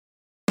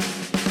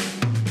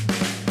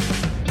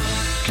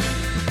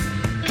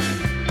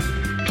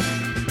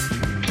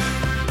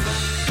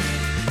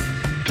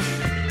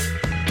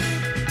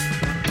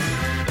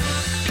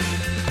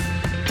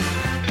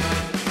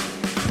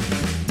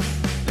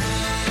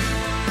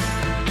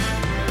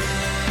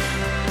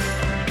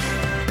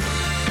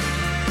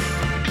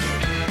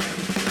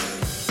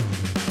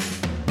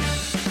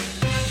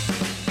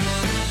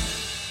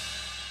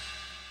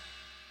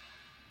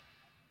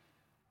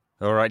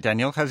All right,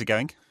 Daniel, how's it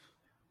going?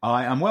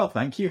 I am well,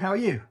 thank you. How are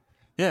you?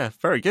 Yeah,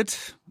 very good.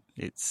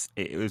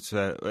 It was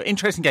an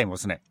interesting game,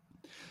 wasn't it?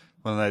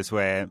 One of those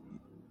where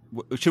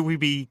should we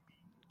be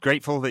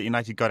grateful that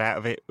United got out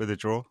of it with a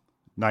draw,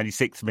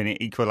 96th minute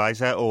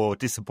equaliser, or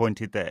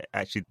disappointed that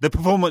actually the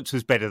performance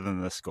was better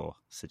than the score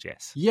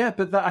suggests? Yeah,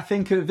 but I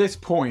think at this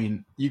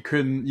point you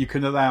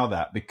can allow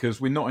that because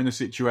we're not in a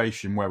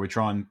situation where we're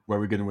going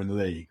to win the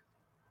league.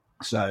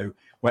 So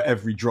where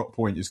every drop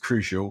point is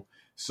crucial.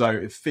 So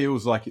it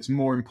feels like it's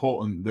more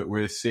important that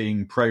we're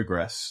seeing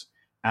progress,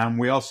 and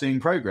we are seeing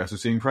progress. We're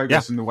seeing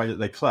progress in the way that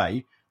they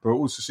play, but we're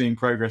also seeing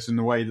progress in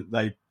the way that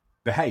they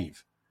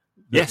behave.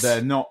 Yes,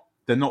 they're not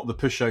the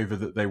pushover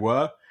that they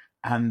were,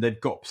 and they've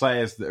got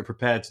players that are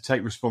prepared to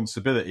take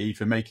responsibility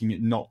for making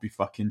it not be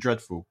fucking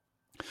dreadful.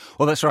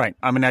 Well, that's right.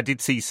 I mean, I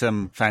did see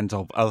some fans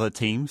of other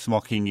teams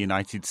mocking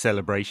United's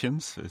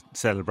celebrations,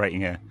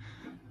 celebrating a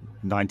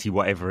 90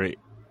 whatever it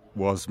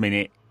was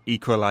minute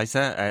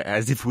equaliser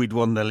as if we'd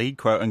won the league,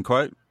 quote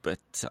unquote. But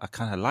I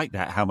kind of like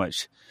that, how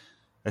much,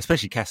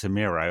 especially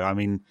Casemiro. I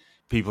mean,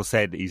 people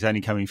said he's only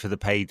coming for the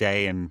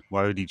payday, and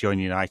why would he join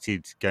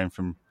United, going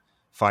from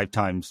 5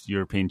 times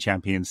European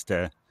champions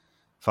to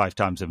 5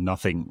 times of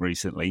nothing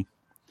recently.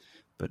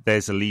 But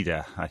there's a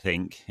leader, I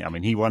think. I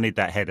mean, he wanted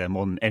that header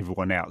more than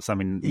everyone else. I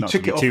mean, not to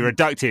be too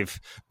reductive,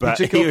 but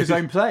he took it off his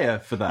own player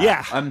for that.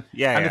 Yeah, and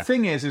the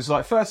thing is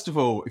like, first of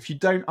all, if you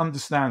don't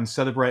understand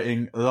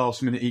celebrating a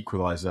last-minute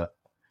equaliser,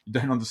 you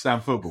don't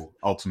understand football,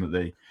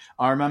 ultimately.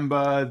 I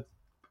remember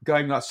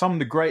going like some of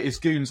the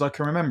greatest goons I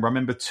can remember. I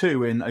remember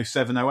 2 in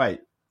 07-08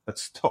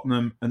 at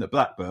Tottenham and at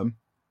Blackburn,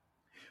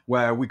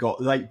 where we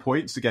got late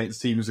points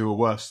against teams who were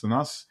worse than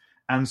us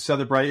and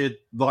celebrated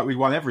like we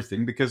won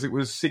everything because it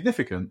was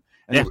significant.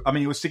 And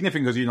it was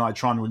significant because United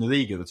trying to win the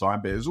league at the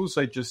time, but it was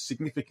also just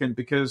significant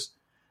because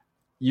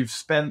you've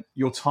spent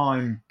your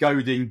time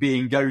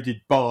being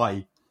goaded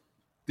by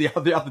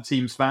the other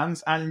team's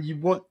fans, and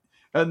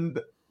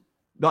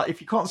like,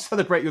 if you can't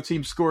celebrate your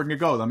team scoring a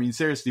goal, I mean,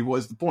 seriously, what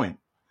is the point?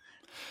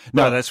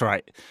 No, that's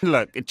right.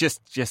 Look,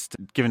 just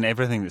given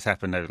everything that's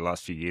happened over the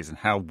last few years and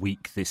how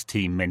weak this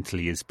team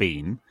mentally has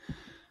been,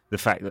 the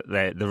fact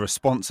that the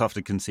response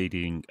after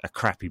conceding a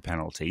crappy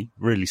penalty,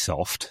 really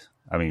soft.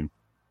 I mean,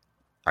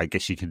 I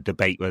guess you could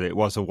debate whether it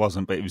was or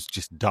wasn't, but it was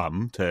just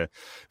dumb to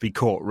be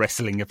caught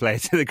wrestling a player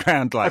to the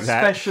ground like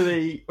that.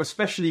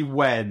 Especially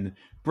when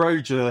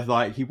Broja,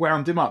 like, he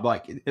wound him up.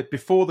 Like,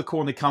 before the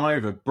corner come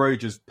over,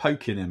 Broja's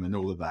poking him and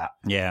all of that.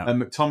 Yeah. And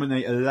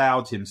McTominay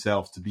allowed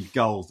himself to be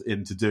gulled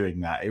into doing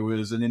that. It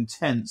was an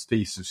intense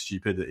piece of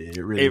stupidity.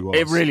 It really was.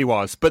 It really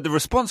was. But the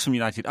response from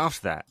United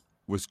after that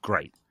was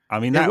great. I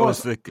mean, that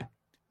was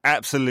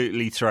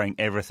absolutely throwing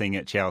everything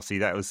at Chelsea.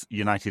 That was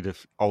United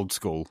of old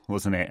school,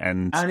 wasn't it?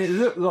 And it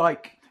looked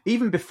like,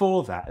 even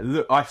before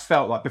that, I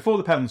felt like before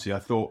the penalty, I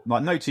thought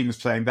like no team was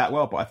playing that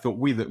well, but I thought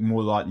we looked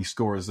more likely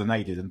scorers than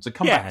they did. And to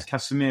come back to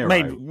Casemiro,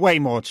 made way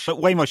more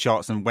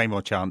shots and way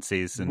more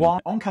chances. And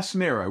on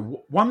Casemiro,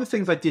 one of the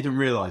things I didn't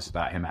realise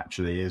about him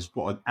actually is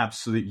what an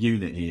absolute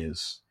unit he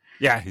is.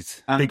 Yeah,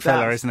 he's a big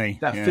fella, isn't he?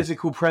 That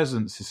physical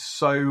presence is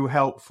so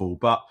helpful.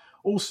 But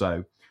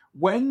also,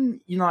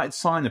 when United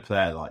sign a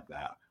player like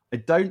that, I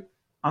don't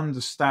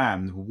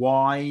understand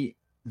why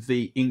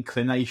the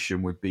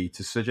inclination would be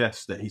to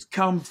suggest that he's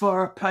come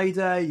for a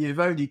payday,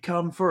 you've only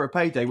come for a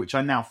payday, which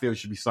I now feel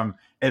should be sung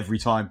every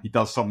time he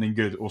does something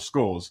good or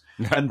scores.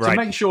 And to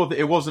make sure that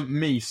it wasn't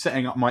me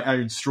setting up my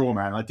own straw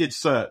man, I did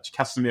search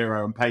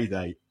Casemiro and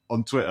payday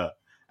on Twitter,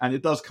 and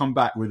it does come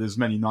back with as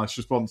many nice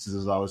responses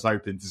as I was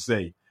hoping to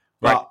see.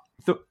 Right.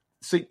 But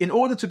so in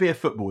order to be a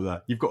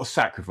footballer, you've got to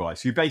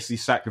sacrifice. You basically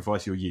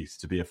sacrifice your youth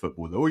to be a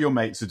footballer. All your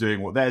mates are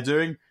doing what they're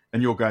doing,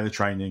 and you're going to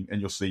training,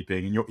 and you're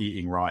sleeping, and you're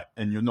eating right,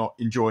 and you're not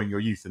enjoying your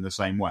youth in the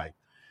same way.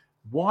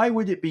 Why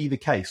would it be the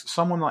case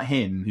someone like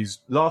him, who's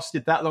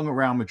lasted that long at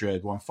Real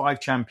Madrid, won 5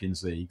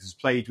 Champions Leagues, has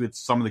played with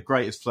some of the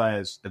greatest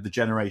players of the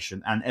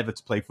generation and ever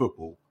to play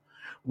football,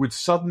 would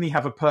suddenly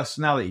have a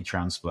personality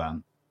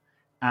transplant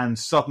and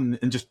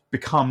just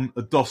become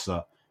a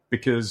dosser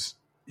because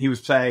he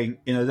was playing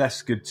in a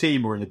less good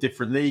team or in a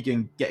different league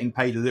and getting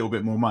paid a little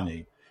bit more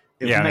money?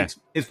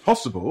 It's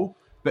possible,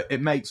 but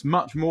it makes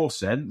much more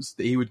sense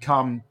that he would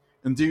come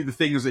and do the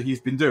things that he's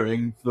been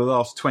doing for the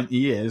last 20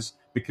 years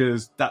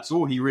because that's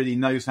all he really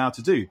knows how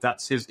to do.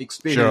 That's his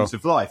experience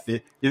of life,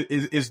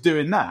 is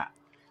doing that.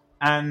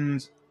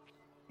 And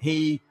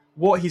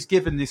what he's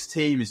given this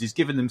team is he's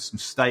given them some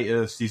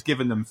status, he's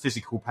given them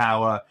physical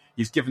power,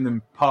 he's given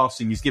them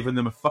passing, he's given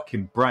them a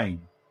fucking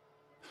brain.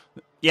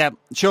 Yeah,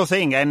 sure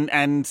thing.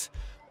 And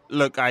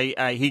look,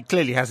 he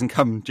clearly hasn't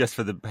come just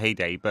for the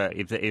payday, but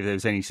if there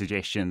was any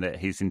suggestion that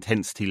his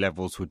intensity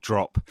levels would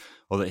drop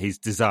or that his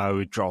desire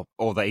would drop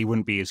or that he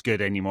wouldn't be as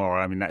good anymore,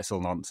 I mean, that's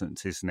all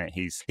nonsense, isn't it?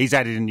 He's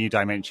added a new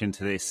dimension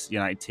to this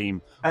United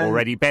team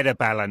already. Better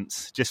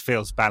balance, just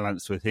feels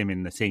balanced with him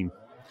in the team.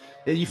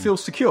 You feel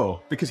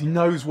secure because he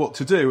knows what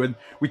to do. And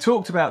we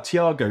talked about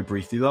Thiago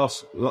briefly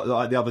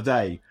the other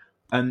day,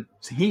 and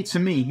he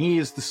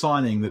is the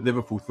signing that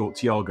Liverpool thought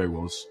Thiago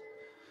was.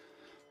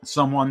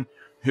 Someone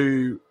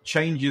who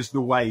changes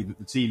the way that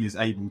the team is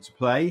able to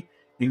play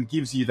and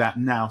gives you that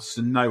nous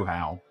and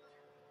know-how,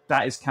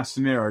 that is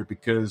Casemiro,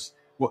 because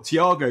what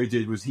Thiago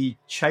did was he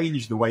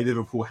changed the way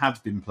Liverpool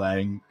had been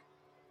playing,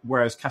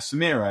 whereas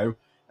Casemiro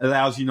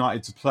allows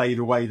United to play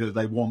the way that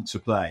they want to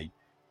play.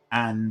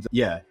 And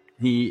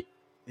he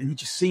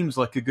just seems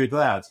like a good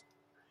lad.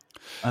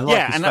 I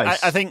like his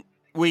face. I think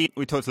we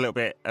talked a little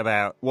bit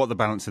about what the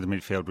balance of the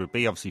midfield would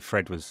be. Obviously,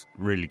 Fred was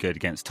really good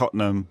against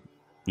Tottenham.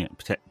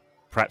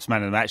 Perhaps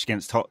man of the match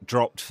against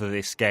dropped for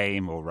this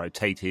game or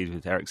rotated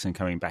with Eriksen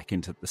coming back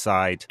into the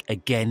side.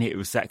 Again, it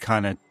was that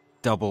kind of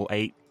double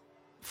 8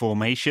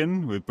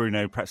 formation with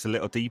Bruno perhaps a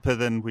little deeper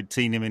than we'd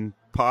seen him in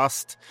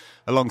past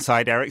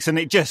alongside Eriksen.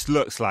 It just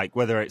looks like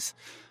whether it's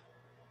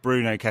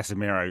Bruno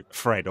Casemiro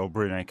Fred or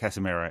Bruno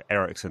Casemiro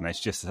Eriksen, there's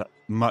just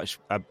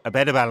a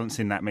better balance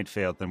in that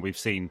midfield than we've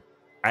seen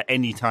at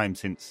any time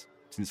since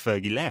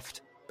Fergie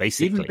left,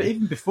 basically.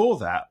 Even before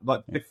that,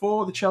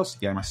 before the Chelsea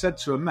game, I said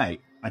to a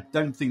mate, I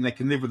don't think they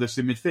can live with us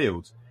in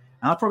midfield.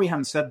 And I probably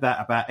haven't said that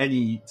about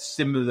any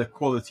similar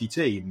quality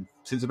team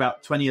since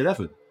about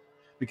 2011.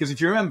 Because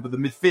if you remember, the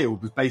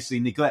midfield was basically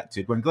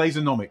neglected when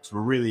Glazonomics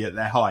were really at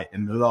their height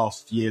in the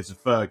last years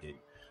of Fergie.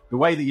 The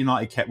way that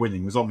United kept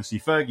winning was obviously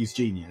Fergie's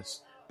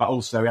genius, but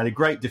also he had a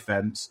great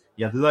defence.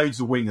 He had loads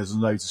of wingers and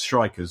loads of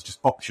strikers, just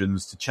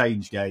options to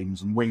change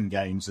games and win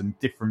games and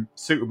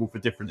suitable for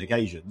different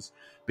occasions.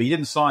 But he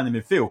didn't sign a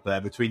midfield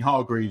player between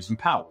Hargreaves and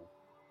Powell.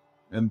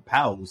 And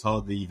Powell was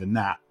hardly even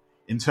that.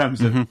 In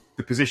terms of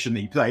the position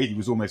that he played, he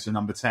was almost a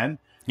number 10.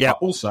 Yeah.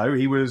 But also,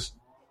 he was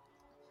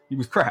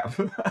crap.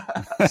 so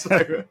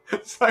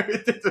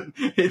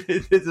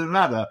it didn't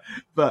matter.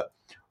 But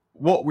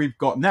what we've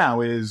got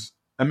now is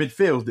a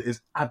midfield that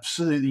is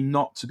absolutely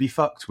not to be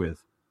fucked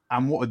with.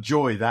 And what a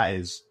joy that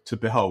is to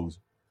behold.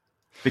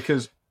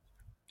 Because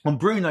on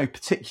Bruno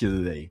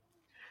particularly,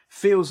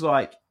 feels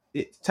like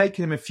it's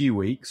taken him a few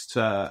weeks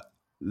to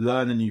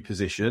learn a new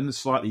position, a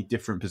slightly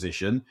different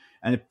position.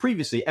 And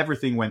previously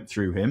everything went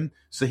through him.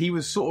 So he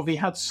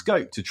had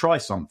scope to try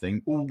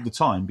something all the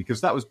time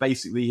because that was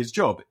basically his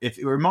job. It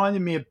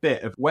reminded me a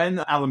bit of when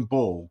Alan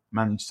Ball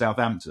managed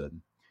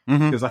Southampton.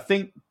 Because I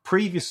think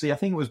previously,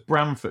 it was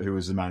Bramford who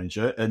was the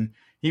manager and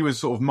he was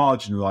sort of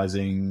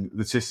marginalising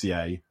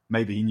Le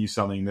Maybe he knew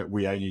something that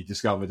we only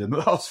discovered in the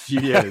last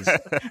few years.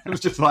 It was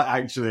just like,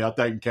 actually, I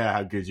don't care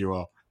how good you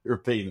are. You're a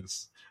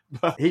penis.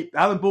 But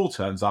Alan Ball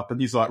turns up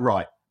and he's like,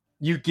 right,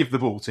 you give the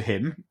ball to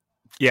him.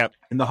 Yeah.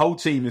 And the whole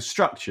team is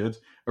structured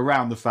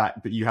around the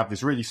fact that you have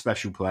this really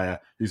special player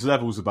whose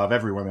level's above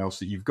everyone else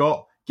that you've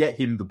got. Get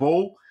him the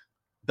ball.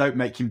 Don't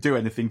make him do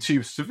anything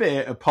too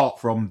severe apart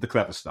from the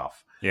clever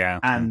stuff. Yeah.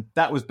 And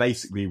that was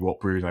basically what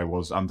Bruno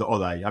was under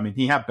Ole. I mean,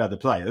 he had better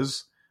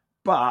players,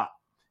 but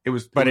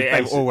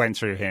it all went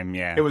through him,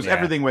 yeah.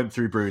 Everything went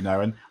through Bruno.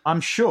 And I'm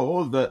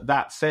sure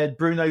that fed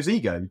Bruno's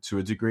ego to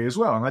a degree as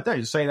well. And I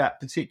don't say that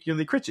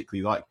particularly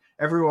critically. Like,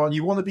 everyone,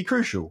 you want to be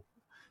crucial.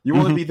 You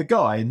want to be the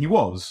guy, and he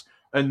was.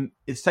 And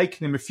it's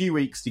taken him a few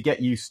weeks to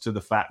get used to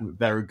the fact that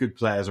there are good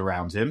players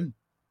around him.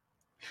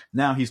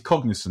 Now he's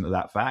cognizant of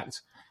that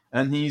fact,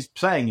 and he's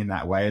playing in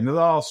that way. And the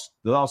last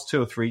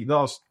 2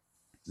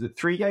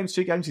 games,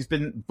 he's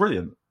been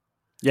brilliant.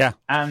 Yeah.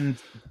 And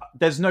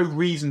there's no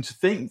reason to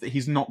think that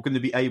he's not going to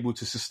be able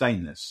to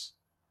sustain this.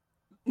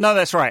 No,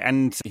 that's right.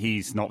 And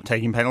he's not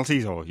taking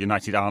penalties, or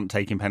United aren't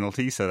taking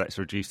penalties, so that's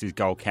reduced his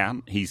goal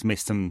count. He's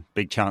missed some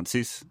big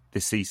chances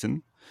this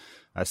season.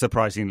 A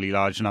surprisingly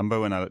large number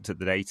when I looked at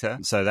the data.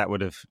 So that would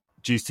have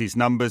juiced his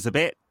numbers a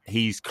bit.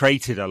 He's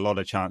created a lot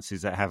of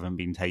chances that haven't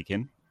been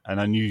taken, an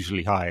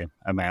unusually high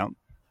amount.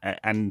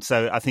 And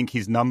so I think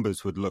his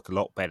numbers would look a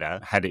lot better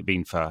had it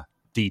been for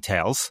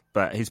details.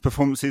 But his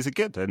performances are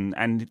good.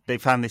 And they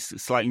found this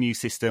slightly new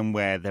system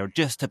where they're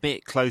just a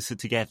bit closer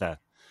together.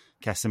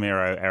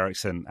 Casemiro,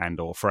 Eriksen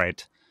and or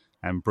Fred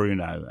and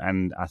Bruno.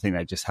 And I think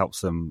that just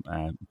helps them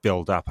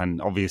build up.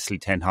 And obviously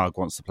Ten Hag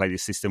wants to play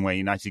this system where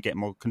United get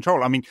more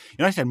control. I mean,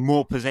 United had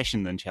more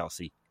possession than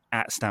Chelsea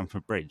at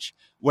Stamford Bridge.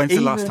 When's the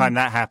last time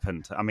that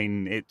happened? I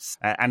mean, it's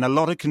and a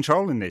lot of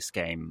control in this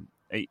game.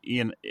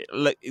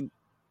 It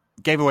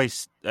gave away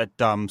a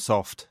dumb,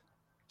 soft,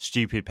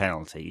 stupid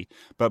penalty.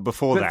 But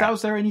before that...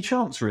 was there any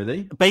chance,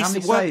 really?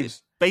 Basically,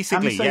 how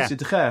many saves yeah. did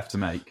De Gea have to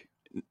make?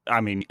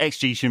 I mean,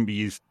 XG shouldn't be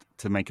used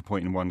to make a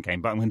point in one game,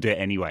 but I'm going to do it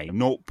anyway.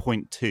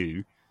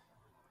 0.2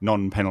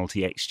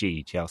 non-penalty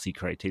XG Chelsea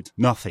created.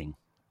 Nothing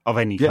of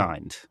any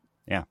kind.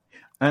 Yeah.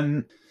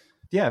 And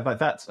yeah, but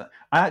that's...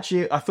 I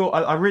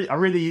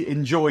really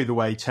enjoy the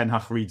way Ten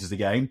Hag reads the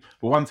game.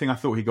 But one thing I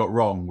thought he got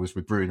wrong was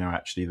with Bruno,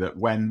 actually, that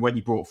when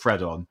he brought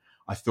Fred on,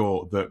 I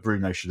thought that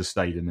Bruno should have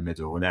stayed in the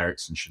middle and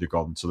Eriksen should have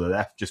gone to the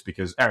left, just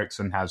because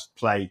Eriksen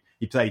played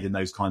in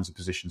those kinds of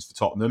positions for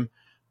Tottenham.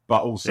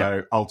 But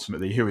also,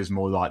 ultimately, who is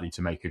more likely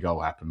to make a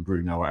goal happen,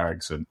 Bruno or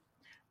Eriksen?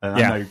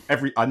 And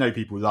I know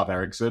people love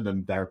Eriksen,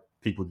 and there are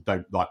people who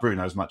don't like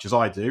Bruno as much as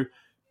I do.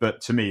 But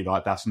to me,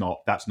 like that's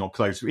not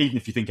close. Even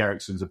if you think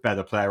Eriksen's a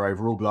better player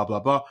overall, blah blah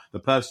blah, the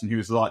person who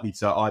is likely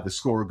to either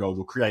score a goal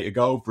or create a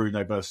goal,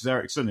 Bruno versus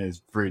Eriksen,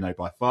 is Bruno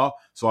by far.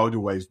 So I would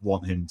always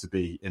want him to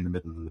be in the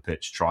middle of the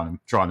pitch, trying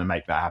to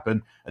make that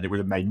happen. And it would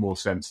have made more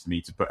sense to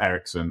me to put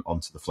Eriksen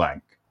onto the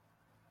flank.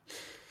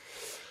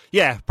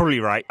 Yeah, probably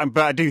right.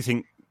 But I do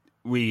think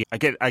I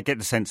get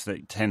the sense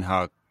that Ten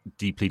Hag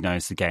deeply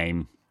knows the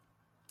game,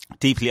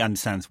 deeply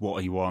understands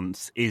what he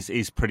wants,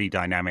 is pretty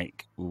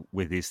dynamic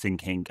with his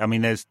thinking. I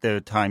mean, there are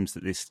times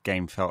that this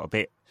game felt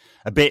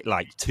a bit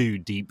like two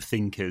deep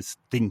thinkers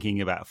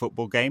thinking about a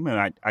football game,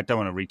 and I don't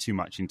want to read too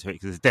much into it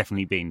because there's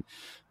definitely been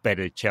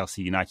better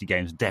Chelsea United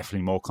games,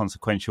 definitely more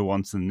consequential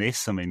ones than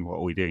this. I mean, what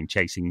are we doing?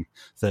 Chasing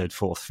third,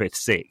 fourth, fifth,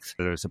 sixth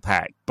as a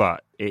pack,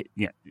 but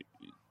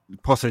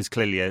Potter is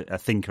clearly a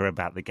thinker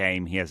about the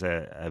game. He has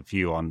a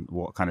view on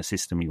what kind of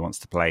system he wants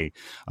to play.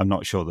 I'm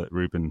not sure that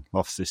Ruben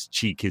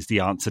Loftus-Cheek is the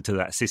answer to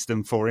that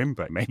system for him,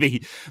 but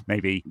maybe.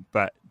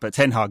 But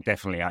Ten Hag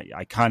definitely,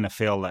 I kind of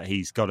feel that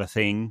he's got a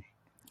thing.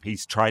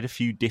 He's tried a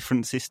few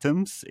different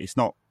systems. It's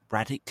not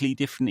radically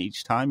different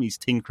each time. He's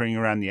tinkering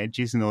around the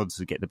edges in order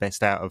to get the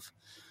best out of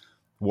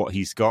what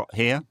he's got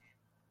here.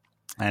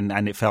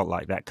 And it felt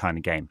like that kind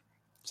of game.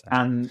 So.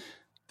 And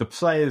the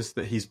players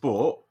that he's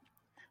bought,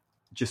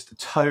 just a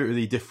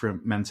totally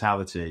different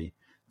mentality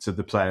to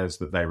the players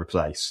that they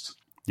replaced.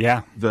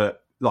 Yeah.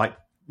 That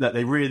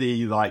they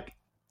really like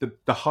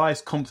the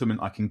highest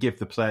compliment I can give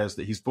the players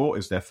that he's bought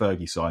is their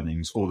Fergie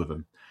signings, all of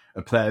them.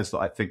 Are players that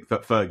I think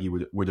that Fergie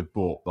would have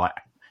bought. Like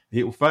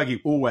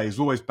Fergie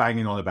always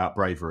banging on about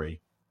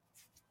bravery.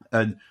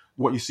 And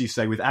what you see,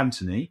 say, with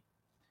Anthony,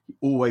 he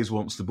always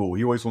wants the ball.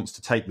 He always wants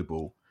to take the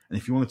ball. And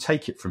if you want to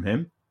take it from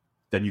him,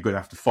 then you're going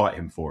to have to fight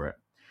him for it.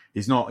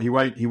 He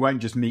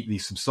won't just meekly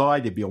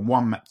subside. He'll be on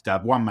one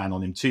man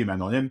on him, two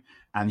men on him,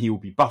 and he will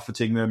be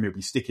buffeting them. He'll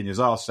be sticking his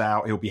arse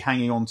out. He'll be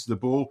hanging on to the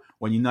ball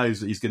when he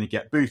knows that he's going to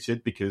get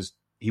booted because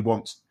he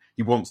wants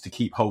to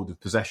keep hold of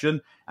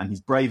possession, and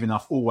he's brave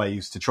enough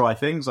always to try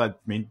things. I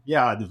mean,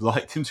 yeah, I'd have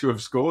liked him to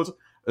have scored,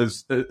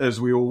 as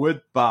we all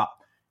would, but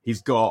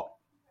he's got,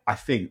 I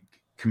think,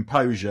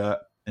 composure,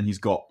 and he's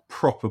got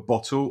proper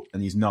bottle,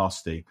 and he's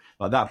nasty.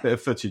 Like that bit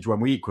of footage when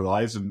we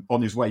equalise, and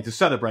on his way to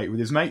celebrate with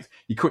his mates,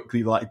 he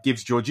quickly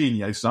gives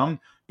Jorginho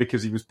some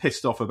because he was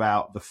pissed off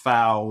about the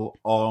foul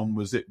on,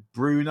 was it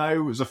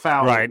Bruno? It was a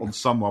foul on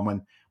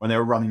someone when they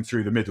were running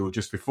through the middle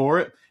just before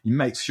it. He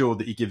makes sure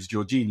that he gives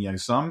Jorginho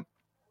some.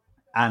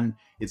 And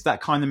it's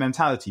that kind of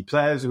mentality.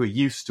 Players who are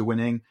used to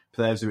winning,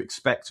 players who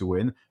expect to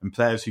win, and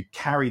players who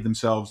carry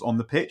themselves on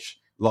the pitch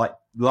like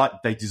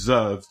they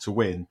deserve to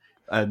win.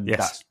 And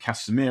That's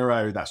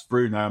Casemiro, that's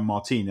Bruno and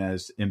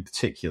Martinez in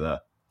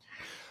particular.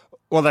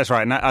 Well, that's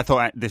right. And I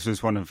thought this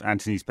was one of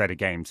Anthony's better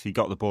games. He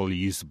got the ball, he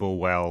used the ball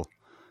well.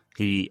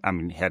 He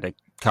had a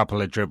couple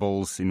of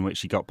dribbles in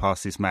which he got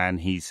past his man.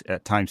 He's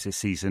at times this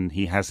season,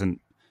 he hasn't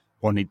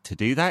wanted to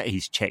do that.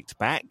 He's checked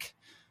back.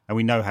 And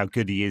we know how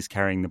good he is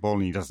carrying the ball,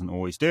 and he doesn't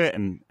always do it.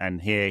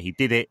 And here he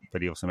did it,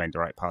 but he also made the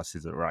right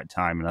passes at the right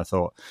time. And I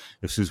thought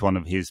this was one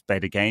of his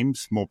better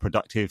games, more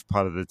productive,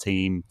 part of the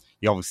team.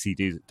 He obviously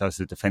does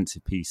the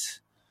defensive piece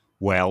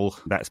well.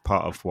 That's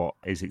part of what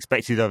is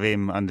expected of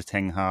him under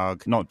Ten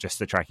Hag, not just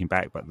the tracking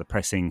back, but the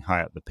pressing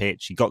high up the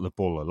pitch. He got the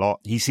ball a lot.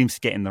 He seems to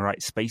get in the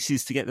right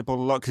spaces to get the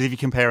ball a lot, because if you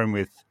compare him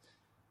with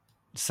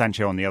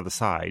Sancho on the other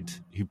side,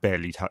 who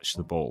barely touched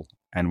the ball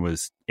and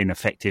was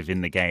ineffective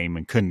in the game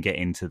and couldn't get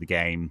into the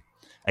game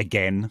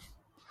again.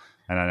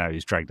 And I know he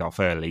was dragged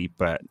off early,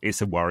 but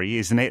it's a worry,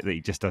 isn't it, that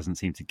he just doesn't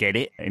seem to get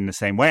it in the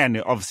same way.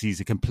 And obviously he's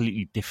a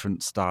completely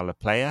different style of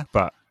player,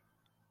 but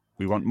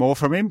we want more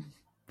from him.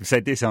 We've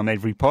said this on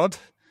every pod.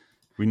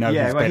 We know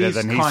he's better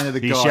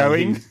than he's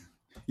showing.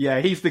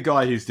 He's the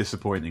guy who's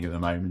disappointing at the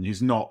moment.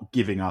 He's not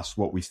giving us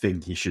what we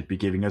think he should be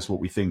giving us,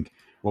 what we think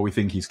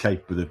he's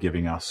capable of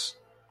giving us.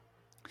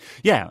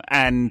 Yeah,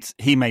 and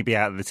he may be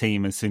out of the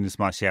team as soon as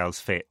Martial's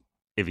fit,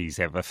 if he's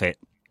ever fit.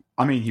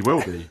 I mean, he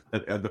will be.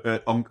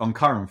 On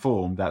current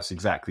form, that's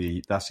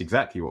exactly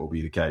what will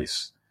be the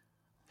case.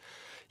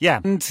 Yeah,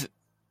 and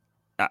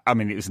I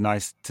mean, it was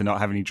nice to not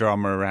have any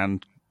drama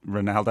around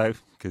Ronaldo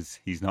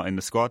because he's not in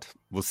the squad.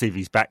 We'll see if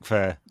he's back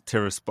for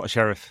Tiraspol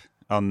Sheriff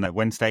on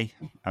Wednesday.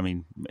 I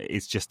mean,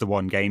 it's just the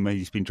one game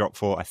he's been dropped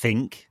for, I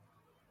think.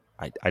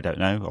 I don't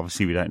know.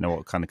 Obviously, we don't know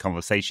what kind of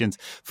conversations.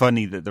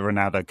 Funny that the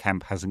Ronaldo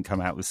camp hasn't come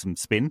out with some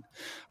spin,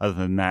 other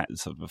than that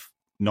sort of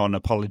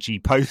non-apology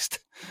post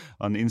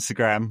on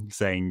Instagram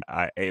saying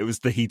it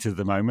was the heat of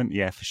the moment.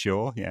 Yeah, for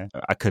sure. Yeah,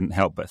 I couldn't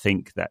help but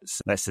think that's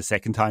the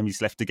second time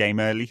he's left the game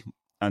early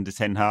under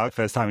Ten Hag.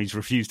 First time he's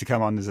refused to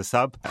come on as a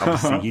sub.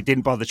 Obviously, he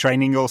didn't bother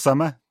training all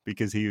summer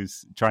because he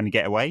was trying to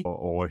get away,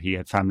 or he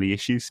had family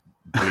issues.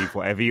 Believe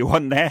whatever you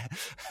want there.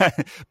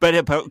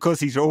 But of course,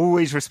 he's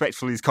always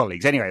respectful of his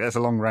colleagues. Anyway, that's a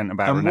long rant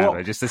about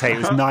Ronaldo, just to say it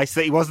was nice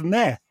that he wasn't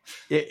there.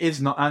 It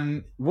is not.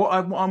 And what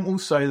I'm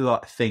also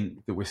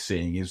think that we're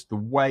seeing is the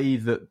way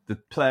that the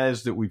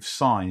players that we've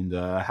signed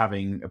are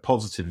having a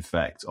positive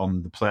effect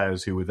on the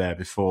players who were there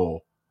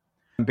before.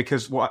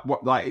 Because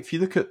what like if you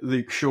look at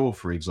Luke Shaw,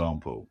 for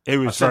example, it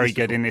was very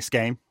good in this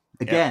game.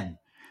 Again,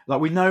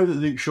 like we know that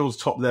Luke Shaw's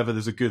top level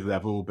is a good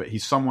level, but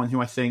he's someone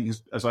who I think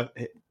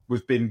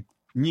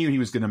knew he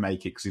was going to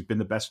make it because he's been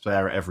the best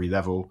player at every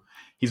level.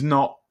 He's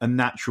not a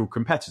natural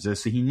competitor,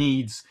 so he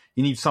needs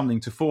something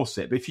to force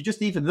it. But if you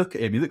just even look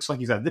at him, he looks like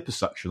he's had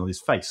liposuction on his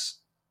face.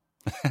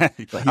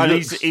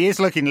 He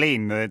is looking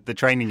lean. The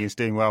training is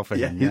doing well for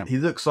him. He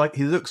looks like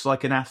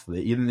an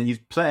athlete, and he's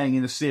playing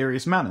in a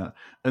serious manner.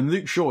 And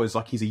Luke Shaw is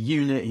like he's a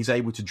unit. He's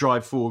able to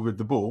drive forward with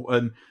the ball,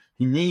 and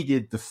he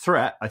needed the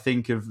threat, I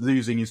think, of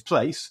losing his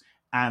place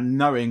and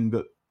knowing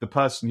that the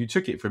person who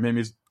took it from him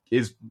is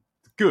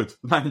good.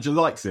 The manager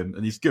likes him,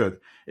 and he's good.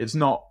 It's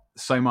not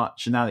so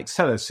much an Alex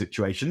Telles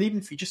situation. Even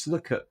if you just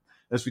look at,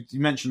 as we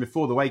mentioned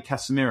before, the way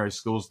Casemiro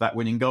scores that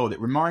winning goal, it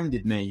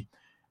reminded me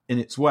in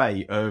its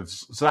way of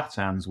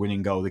Zlatan's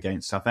winning goal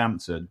against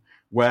Southampton,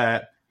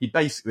 where he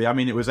basically, I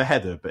mean, it was a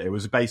header, but it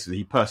was basically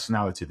he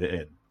personalitied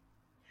it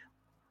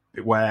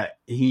in, where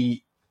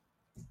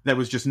there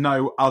was just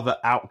no other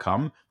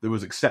outcome that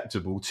was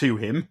acceptable to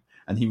him,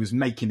 and he was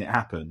making it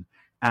happen.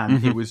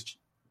 And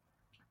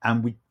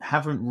and we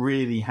haven't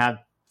really had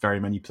very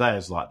many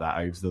players like that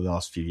over the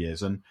last few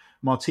years. And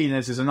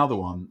Martinez is another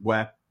one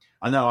where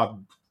I know I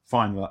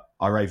find that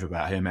I rave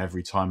about him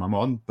every time I'm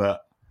on,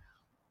 but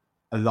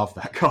I love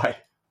that guy.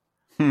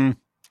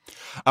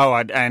 Oh,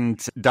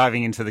 and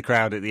diving into the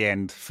crowd at the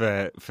end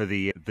for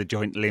the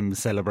joint limb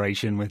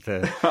celebration with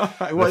the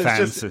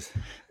fans.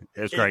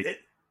 It was great.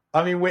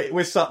 I mean,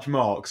 we're such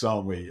marks,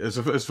 aren't we, as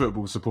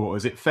football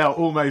supporters? It felt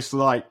almost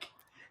like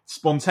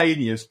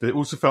spontaneous, but it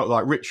also felt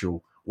like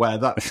ritual, where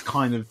that's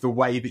kind of the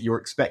way that you're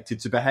expected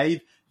to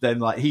behave. Then,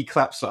 like, he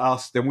claps at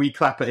us, then we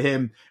clap at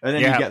him, and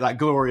then you get that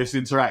glorious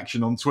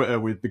interaction on Twitter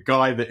with the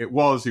guy that it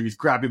was who was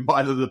grabbing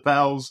by the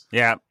lapels.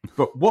 Yeah.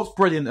 But what's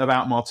brilliant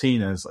about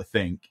Martinez, I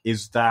think,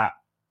 is that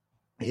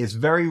it is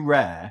very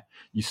rare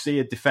you see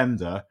a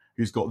defender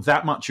who's got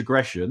that much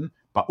aggression,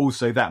 but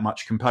also that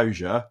much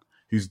composure,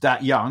 who's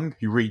that young,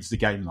 who reads the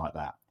game like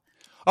that.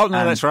 Oh,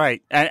 no, that's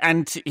right.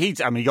 And he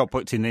got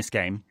booked in this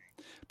game.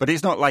 But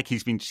it's not like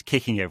he's been just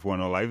kicking everyone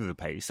all over the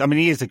place. I mean,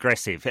 he is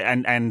aggressive.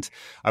 And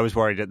I was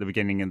worried at the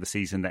beginning of the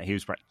season that he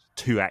was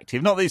too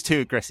active. Not that he's too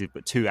aggressive,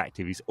 but too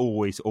active. He's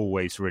always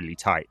really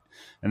tight.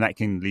 And that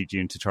can lead you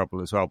into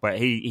trouble as well. But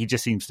he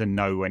just seems to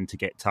know when to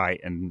get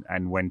tight and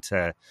when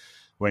to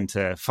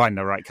find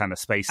the right kind of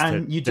space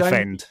to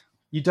defend.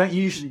 You don't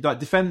usually, like,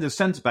 defenders,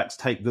 centre-backs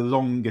take the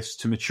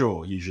longest to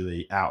mature,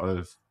 usually, out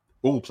of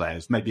all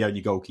players. Maybe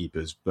only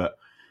goalkeepers. But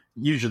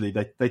usually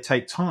they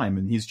take time.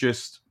 And he's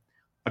just...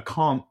 I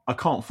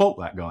can't fault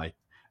that guy.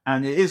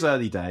 And it is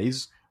early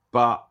days,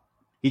 but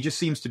he just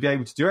seems to be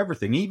able to do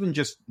everything. Even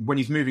just when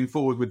he's moving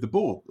forward with the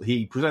ball,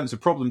 he presents a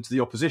problem to the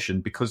opposition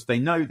because they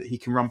know that he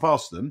can run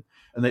past them,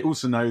 and they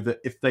also know that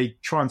if they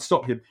try and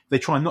stop him, if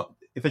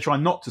they try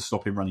not to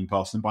stop him running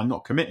past them by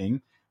not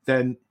committing,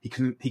 then he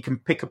can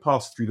pick a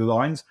pass through the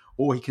lines,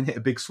 or he can hit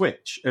a big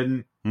switch.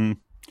 And it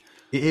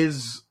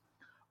is.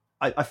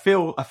 I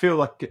feel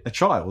like a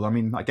child. I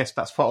mean, I guess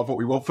that's part of what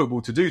we want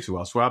football to do to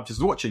us, where I'm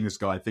just watching this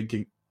guy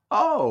thinking,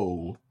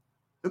 oh,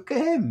 look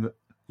at him.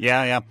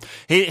 Yeah.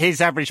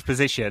 His average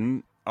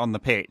position on the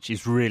pitch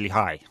is really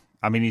high.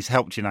 I mean, he's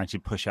helped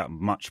United push up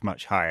much,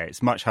 much higher.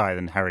 It's much higher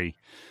than Harry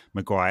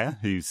Maguire,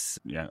 who's,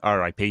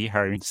 RIP,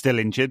 Harry, still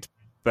injured.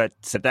 But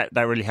that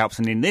really helps.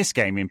 And in this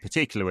game in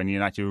particular, when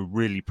United were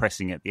really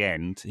pressing at the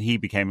end, he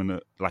became an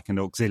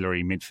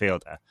auxiliary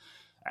midfielder.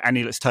 And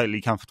he looks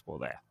totally comfortable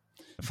there.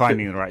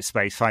 Finding the right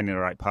space, finding the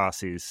right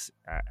passes,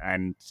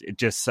 and it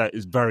just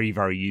is very,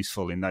 very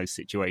useful in those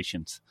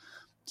situations.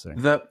 So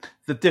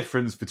the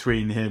difference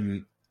between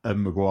him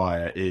and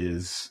Maguire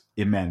is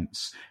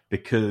immense,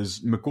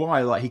 because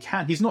Maguire,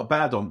 he's not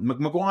bad on.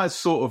 Maguire's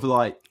sort of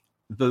like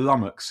the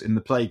lummox in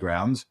the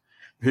playground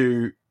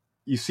who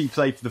you see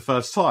play for the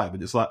first time,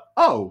 and it's like,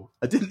 oh,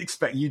 I didn't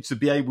expect you to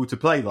be able to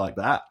play like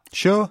that.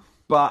 Sure.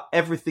 But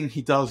everything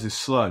he does is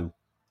slow.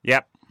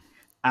 Yep.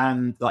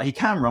 And he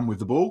can run with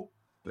the ball,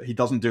 but he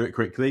doesn't do it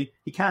quickly.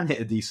 He can hit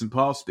a decent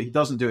pass, but he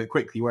doesn't do it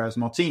quickly, whereas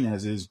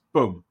Martinez is,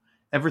 boom.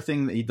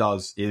 Everything that he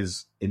does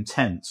is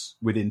intense,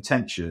 with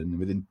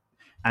intention,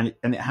 and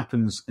it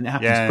happens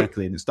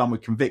quickly, and it's done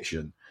with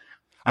conviction.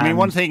 I mean,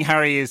 one thing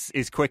Harry is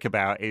quick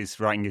about is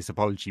writing his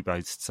apology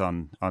posts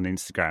on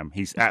Instagram.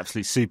 He's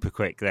absolutely super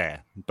quick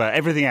there. But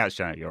everything else,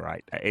 you're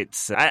right.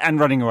 It's and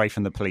running away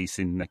from the police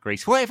in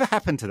Greece. Whatever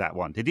happened to that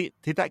one? Did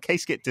that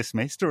case get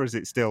dismissed, or is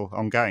it still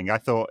ongoing? I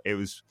thought it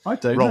was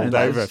rolled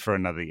over for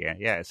another year.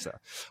 Yeah, so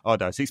I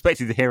was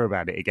expected to hear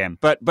about it again.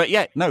 But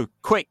yeah, no,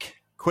 quick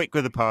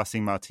with the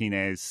passing.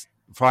 Martinez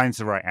finds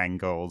the right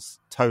angles,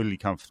 totally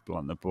comfortable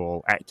on the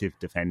ball, active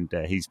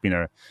defender. He's been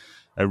a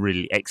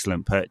really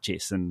excellent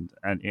purchase. And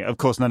of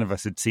course, none of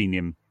us had seen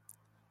him.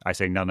 I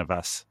say none of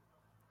us.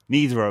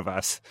 Neither of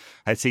us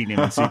had seen him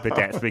in super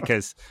depth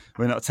because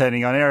we're not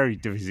turning on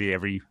Eredivisie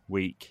every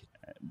week.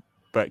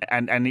 But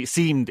and it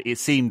seemed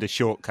a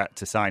shortcut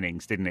to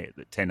signings, didn't it?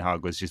 That Ten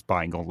Hag was just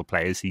buying all the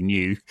players he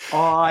knew.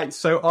 I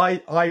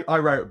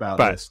wrote about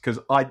this because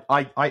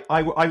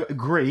I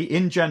agree.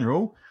 In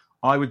general,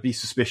 I would be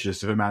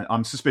suspicious of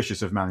I'm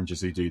suspicious of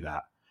managers who do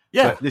that.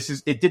 Yeah, but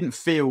it didn't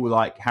feel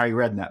like Harry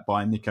Redknapp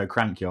buying Nico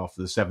Kranjčar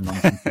for the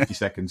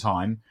 752nd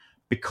time,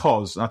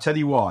 because, and I'll tell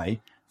you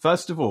why.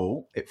 First of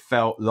all, it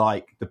felt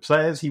like the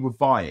players he was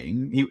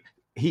buying,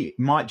 he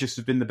might just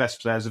have been the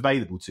best players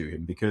available to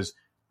him, because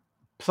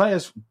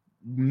players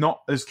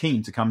not as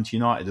keen to come to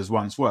United as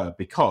once were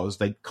because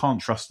they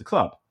can't trust the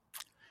club.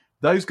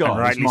 Those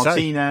guys,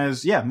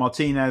 Martinez, Malacia,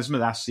 Martinez,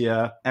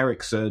 Malacia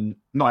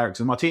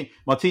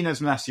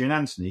and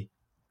Anthony,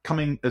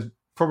 coming as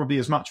probably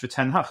as much for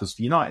Ten Hag as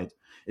for United.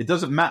 It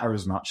doesn't matter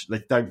as much.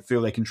 They don't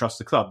feel they can trust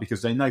the club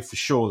because they know for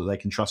sure that they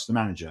can trust the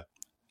manager.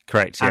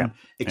 Correct, yeah. And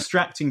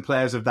extracting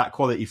players of that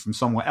quality from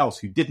somewhere else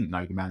who didn't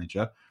know the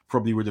manager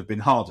probably would have been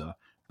harder.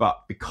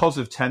 But because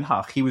of Ten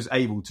Hag, he was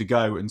able to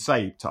go and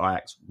say to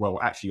Ajax, well,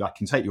 actually, I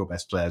can take your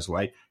best players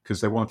away because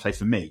they want to play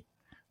for me.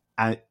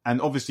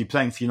 And obviously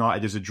playing for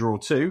United is a draw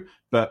too,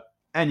 but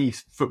any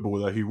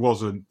footballer who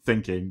wasn't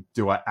thinking,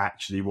 do I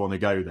actually want to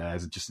go there,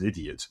 is just an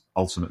idiot,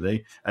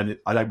 ultimately. And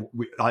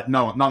we're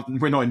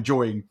not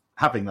enjoying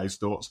having those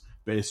thoughts,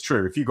 but it's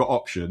true. If you've got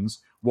options,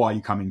 why are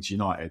you coming to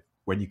United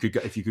when you could go,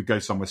 if you could go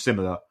somewhere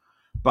similar?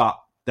 But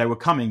they were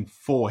coming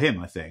for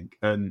him, I think.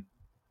 And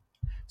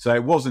so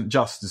it wasn't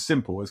just as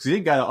simple, because he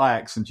didn't go to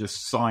Ajax and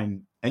just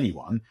sign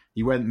anyone.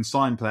 He went and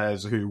signed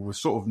players who were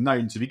sort of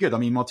known to be good. I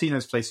mean,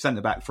 Martinez plays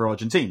centre-back for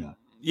Argentina.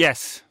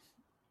 Yes.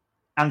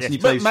 Anthony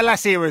plays...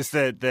 Malacia was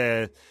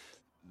the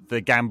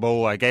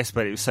gamble, I guess,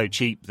 but it was so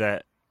cheap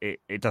that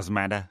it doesn't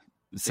matter.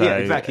 So, yeah,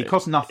 exactly. It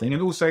costs nothing.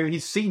 And also,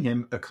 he's seen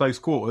him at close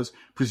quarters.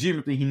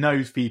 Presumably, he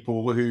knows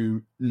people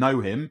who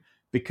know him,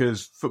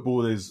 because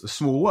football is a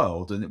small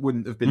world, and it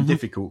wouldn't have been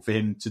difficult for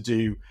him to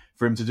do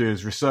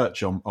his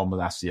research on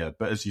Malacia.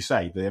 But as you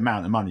say, the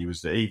amount of money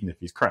was that even if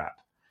he's crap,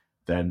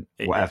 then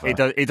whatever.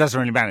 It doesn't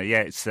really matter.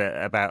 Yeah, it's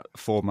about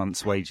 4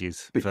 months'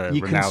 wages but for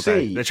you Ronaldo. Can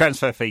see the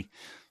transfer fee.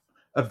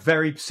 A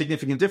very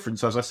significant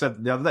difference, as I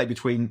said the other day,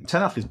 between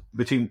Ten Hag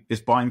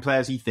is buying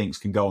players he thinks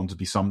can go on to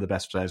be some of the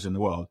best players in the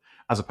world,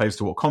 as opposed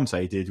to what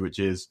Conte did, which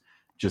is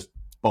just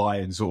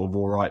buying sort of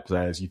all right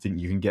players you think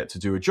you can get to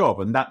do a job,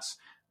 and that's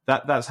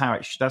how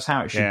it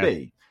should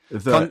be.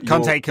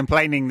 Conte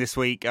complaining this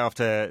week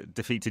after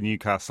defeat to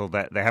Newcastle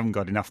that they haven't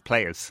got enough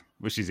players,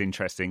 which is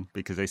interesting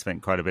because they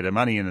spent quite a bit of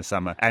money in the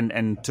summer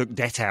and took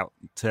debt out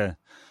to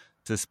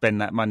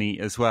spend that money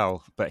as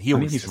well. But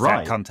he's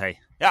right, Conte.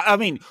 I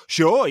mean,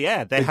 sure,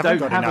 yeah, they don't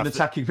got have enough. An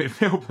attacking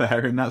midfield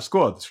player in that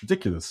squad. It's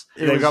ridiculous.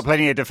 They've got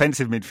plenty of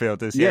defensive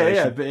midfielders.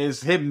 Yeah, but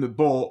it's him that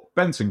bought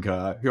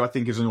Bentancur, who I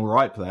think is an all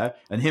right player,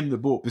 and him that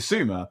bought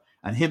Bissouma,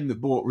 and him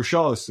that bought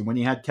Richarlison when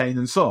he had Kane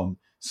and Son.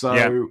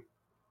 So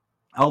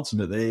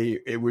ultimately,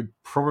 it would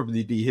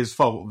probably be his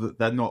fault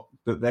that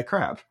they're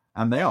crap,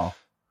 and they are.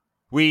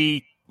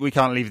 We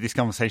can't leave this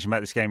conversation about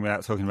this game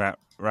without talking about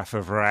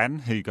Rafa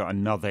Varane, who got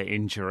another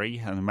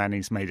injury, and the man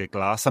is made of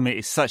glass. I mean,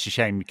 it's such a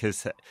shame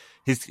because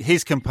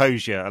his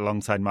composure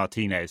alongside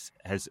Martinez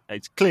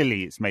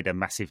it's made a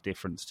massive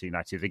difference to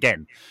United.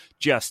 Again,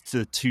 just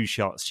the 2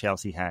 shots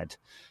Chelsea had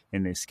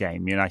in this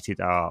game.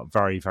 United are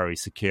very, very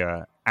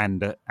secure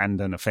and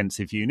an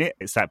offensive unit.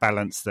 It's that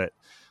balance that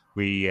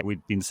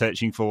we've been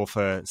searching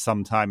for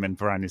some time, and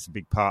Varane is a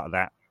big part of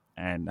that.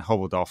 And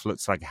hobbled off,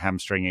 looks like a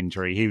hamstring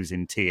injury. He was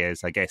in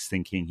tears, I guess,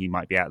 thinking he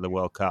might be out of the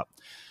World Cup.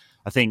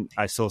 I think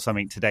I saw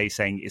something today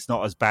saying it's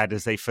not as bad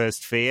as they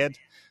first feared,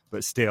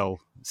 but still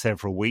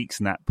several weeks,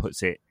 and that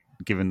puts it,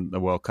 given the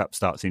World Cup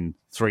starts in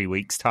 3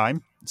 weeks'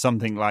 time,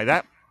 something like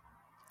that.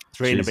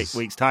 3 and a bit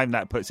weeks' time,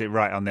 that puts it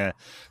right on the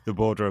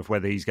border of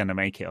whether he's going to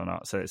make it or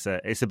not. So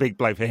it's a big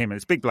blow for him, and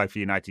it's a big blow for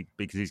United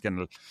because he's going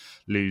to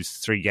lose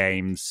 3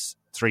 games,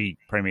 3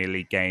 Premier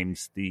League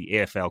games, the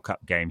EFL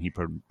Cup game he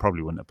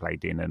probably wouldn't have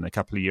played in, and a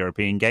couple of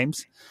European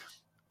games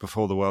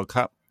before the World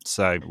Cup.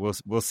 So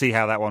we'll see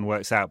how that one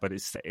works out. But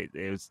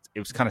it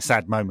was kind of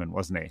sad moment,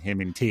 wasn't it?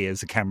 Him in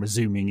tears, the camera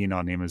zooming in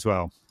on him as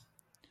well.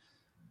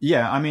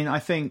 Yeah, I mean, I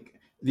think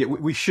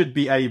we should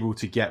be able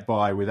to get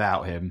by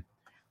without him.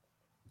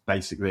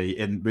 Basically,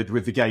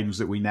 with the games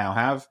that we now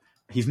have,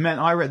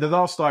 the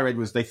last I read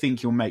was they think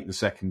he'll make the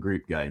second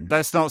group game.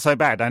 That's not so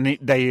bad, and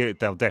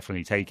they'll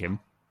definitely take him.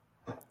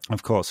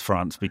 Of course,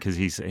 France, because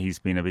he's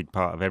been a big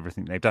part of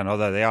everything they've done.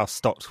 Although they are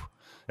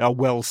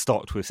well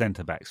stocked with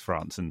centre backs,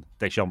 France, and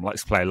Deschamps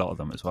likes to play a lot of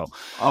them as well.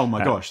 Oh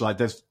my gosh! Like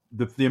there's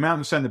the amount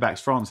of centre backs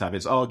France have.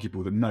 It's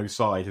arguable that no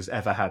side has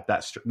ever had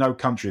that. No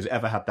country has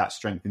ever had that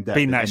strength in depth,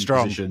 been that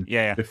strong,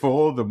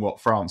 before than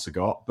what France have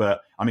got.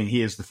 But I mean,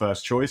 he is the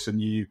first choice,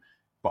 and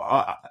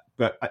I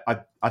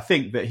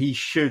think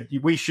that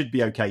we should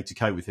be okay to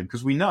cope with him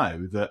because we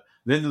know that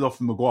Lindelof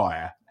and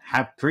Maguire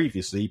have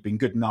previously been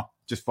good enough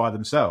just by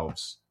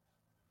themselves.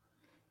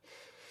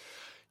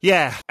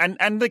 Yeah,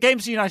 and the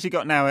games United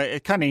got now are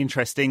kind of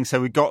interesting.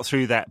 So we got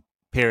through that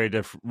period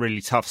of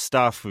really tough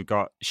stuff. We've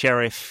got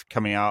Sheriff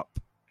coming up,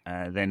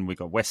 Then we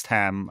got West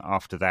Ham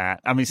after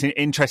that. I mean, it's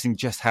interesting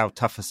just how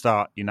tough a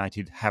start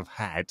United have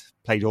had.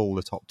 Played all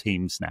the top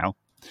teams now.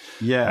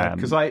 Yeah,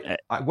 because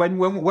when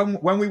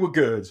we were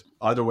good,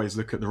 I'd always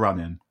look at the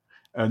run-in,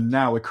 and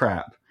now we're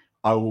crap.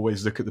 I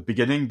always look at the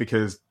beginning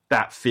because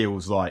that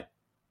feels like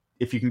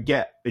if you can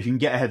get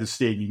ahead of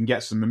steam, you can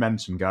get some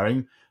momentum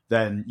going,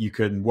 then you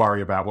can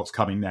worry about what's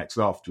coming next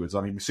afterwards.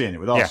 I mean, we're seeing it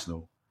with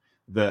Arsenal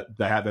that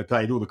they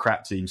played all the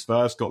crap teams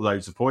first, got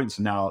loads of points,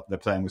 and now they're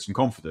playing with some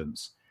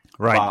confidence.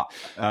 Right.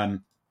 But,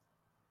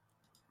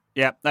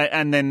 yeah,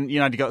 and then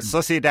United got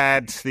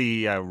Sociedad,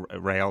 the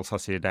Real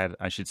Sociedad,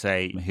 I should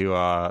say, who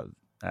are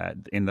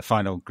in the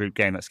final group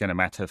game that's going to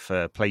matter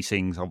for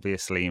placings.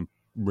 Obviously,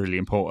 really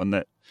important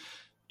that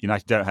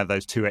United don't have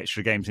those 2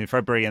 extra games in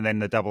February, and then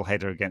the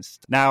double-header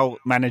against now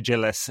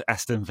managerless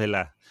Aston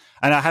Villa.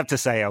 And I have to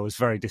say, I was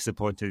very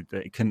disappointed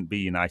that it couldn't be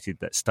United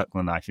that stuck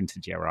the knife into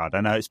Gerrard.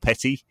 I know it's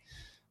petty.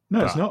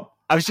 No, it's not.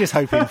 I was just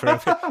hoping for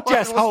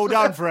just hold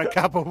on for a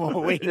couple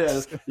more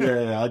weeks.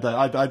 Yeah. I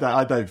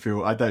don't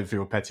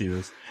feel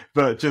pettiness,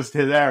 but just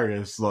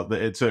hilarious. Like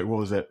that, it took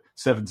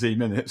 17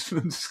 minutes for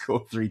them to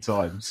score 3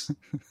 times.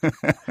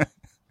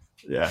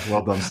 Yeah,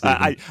 well done,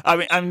 Stephen.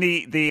 I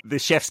mean, the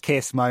chef's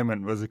kiss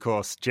moment was, of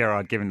course,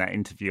 Gerrard giving that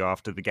interview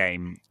after the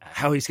game.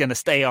 How he's going to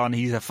stay on,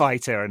 he's a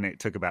fighter, and it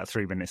took about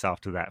 3 minutes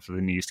after that for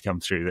the news to come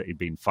through that he'd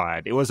been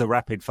fired. It was a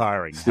rapid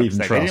firing. They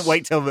didn't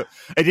wait till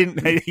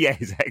yeah,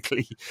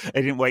 exactly.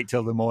 They didn't wait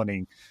till the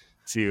morning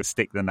to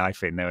stick the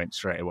knife in. They went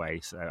straight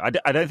away. So I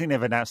don't think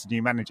they've announced a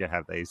new manager,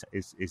 have they?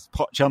 Is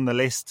Poch on the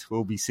list?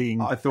 We'll be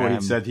seeing. I thought he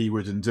said he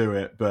wouldn't do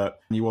it, but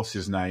what's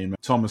his name?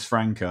 Thomas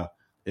Franke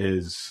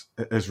has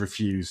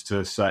refused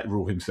to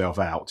rule himself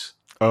out.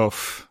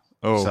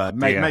 So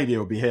maybe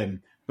it'll be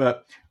him.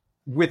 But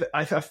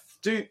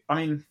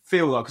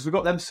feel like because we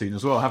got them soon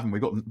as well, haven't we?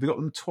 We got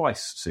them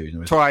twice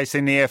soon. Twice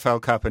in the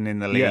EFL Cup and in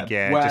the league.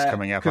 Yeah, just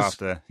coming up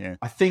after. Yeah,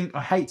 I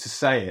hate to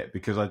say it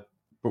because I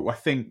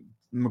think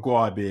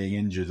Maguire being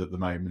injured at the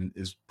moment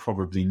is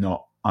probably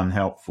not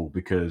unhelpful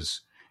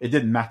because it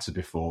didn't matter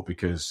before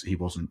because he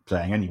wasn't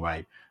playing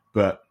anyway,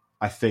 but.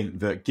 I think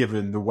that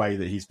given the way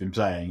that he's been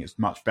playing, it's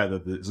much better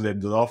that it's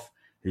Lindelof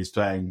who's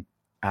playing.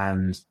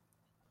 And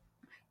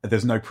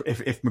there's no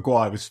if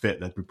Maguire was fit,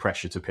 there'd be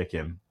pressure to pick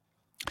him.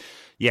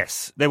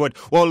 Yes, they would.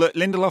 Well, look,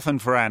 Lindelof and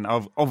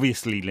Varane,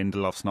 obviously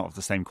Lindelof's not of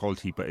the same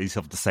quality, but he's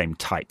of the same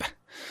type.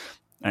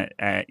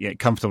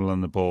 Comfortable on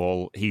the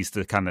ball. He's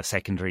the kind of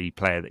secondary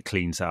player that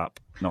cleans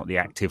up, not the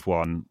active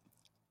one.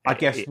 I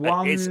guess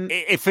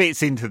it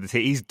fits into the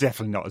team. He's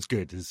definitely not as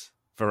good as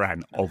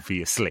Varane,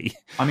 obviously.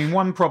 I mean,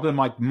 one problem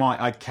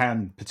I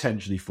can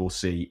potentially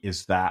foresee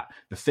is that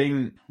the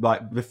thing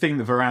that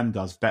Varane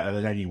does better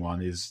than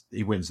anyone is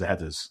he wins the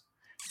headers.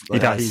 He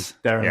does.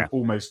 There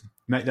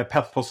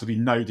are possibly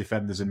no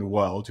defenders in the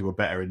world who are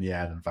better in the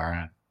air than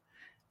Varane.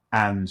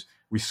 And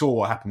we saw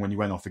what happened when he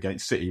went off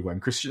against City when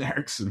Christian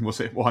Eriksen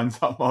winds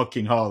up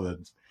marking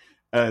Haaland.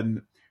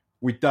 And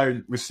we're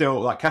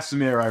still like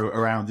Casemiro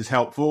around is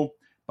helpful,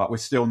 but we're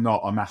still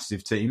not a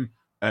massive team.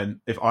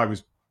 And if I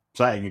was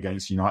playing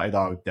against United,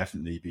 I would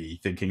definitely be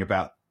thinking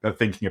about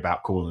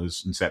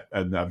corners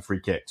and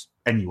free kicks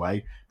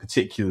anyway,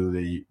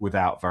 particularly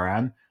without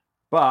Varane.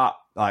 But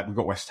like we've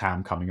got West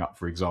Ham coming up,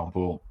 for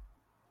example,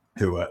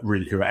 who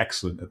are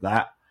excellent at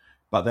that.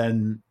 But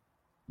then,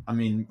 I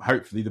mean,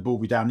 hopefully the ball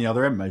will be down the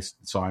other end most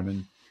of the time,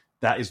 and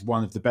that is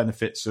one of the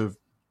benefits of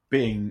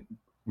we're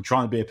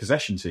trying to be a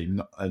possession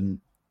team. And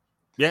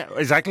yeah,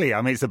 exactly.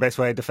 I mean, it's the best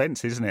way of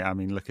defence, isn't it? I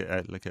mean, look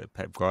at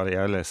Pep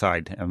Guardiola's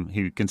side,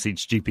 who concede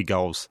stupid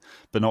goals,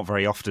 but not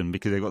very often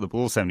because they've got the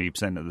ball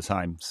 70% of the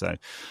time. So,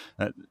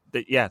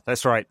 yeah,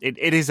 that's right. It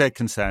is a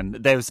concern.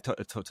 There was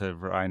talked to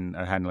Ryan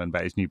O'Hanlon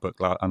about his new book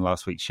on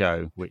last week's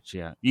show, which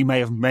you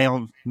may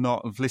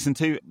not have listened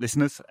to,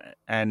 listeners.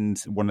 And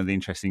one of the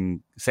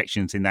interesting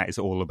sections in that is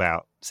all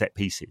about set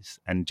pieces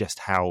and just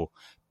how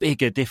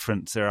big a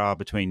difference there are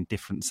between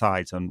different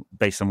sides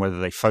based on whether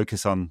they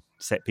focus on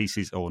set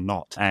pieces or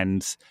not.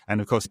 And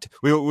of course,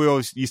 we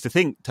always used to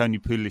think Tony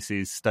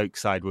Pulis' Stoke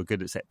side were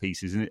good at set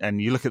pieces,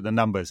 and you look at the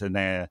numbers and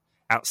they're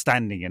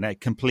outstanding and a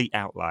complete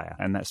outlier,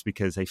 and that's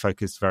because they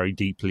focused very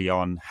deeply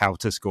on how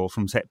to score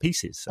from set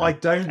pieces. So, I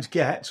don't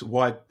get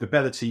why the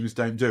better teams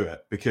don't do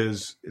it,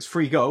 because it's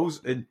 3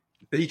 goals and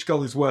each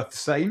goal is worth the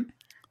same,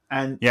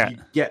 and you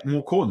get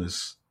more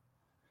corners.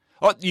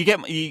 Oh,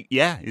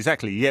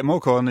 exactly. You get more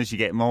corners, you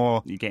get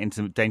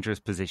into dangerous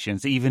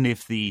positions, even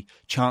if the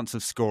chance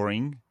of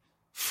scoring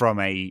from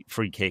a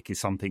free kick is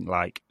something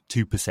like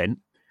 2%.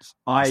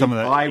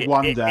 I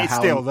wonder it's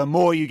still, the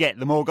more you get,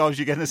 the more goals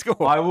you're going to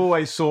score. I've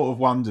always sort of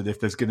wondered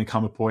if there's going to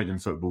come a point in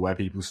football where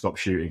people stop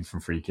shooting from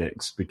free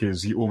kicks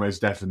because you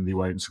almost definitely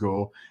won't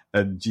score,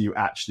 and you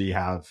actually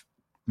have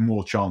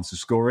more chance of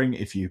scoring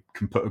if you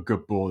can put a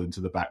good ball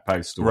into the back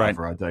post or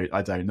whatever.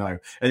 I don't know.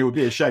 And it would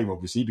be a shame,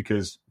 obviously,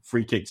 because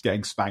free kicks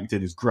getting spanked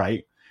in is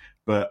great,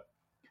 but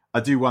I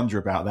do wonder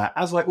about that.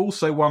 As I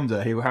also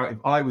wonder how if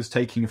I was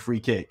taking a free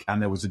kick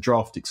and there was a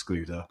draft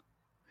excluder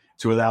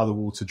to allow the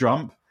ball to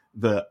jump,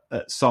 that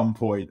at some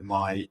point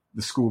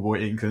the schoolboy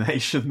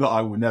inclination that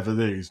I will never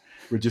lose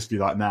would just be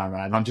like, nah,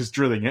 man, I'm just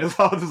drilling it as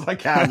hard as I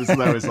can, as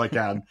low as I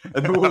can.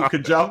 And the ball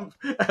can jump,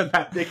 and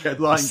that dickhead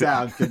lying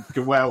down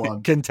can wear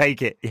one. Can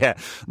take it, yeah.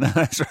 No,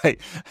 that's right.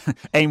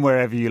 Aim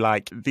wherever you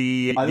like.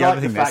 I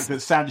like the fact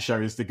that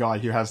Sancho is the guy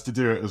who has to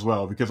do it as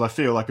well, because I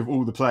feel like of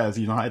all the players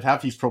United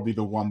have, he's probably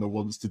the one that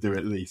wants to do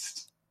it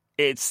least.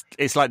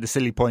 It's like the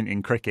silly point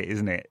in cricket,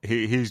 isn't it?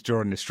 Who's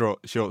drawing the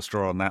short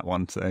straw on that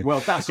one? So. Well,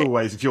 that's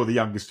always, if you're the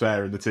youngest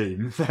player in the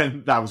team,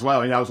 then that was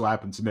what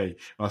happened to me.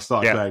 When I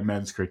started playing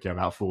men's cricket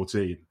about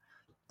 14.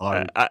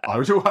 I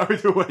would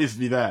always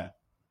be there.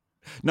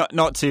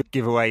 Not to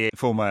give away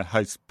former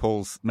host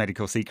Paul's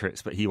medical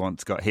secrets, but he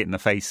once got hit in the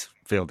face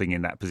fielding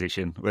in that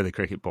position with a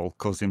cricket ball,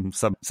 caused him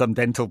some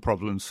dental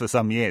problems for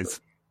some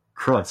years.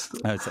 Christ.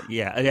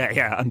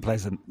 Yeah,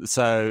 unpleasant.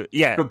 So,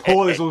 yeah. But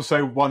Paul is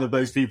also one of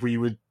those people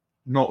you would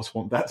not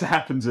want that to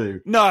happen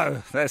to.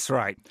 No, that's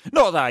right.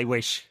 Not that I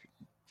wish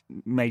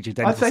major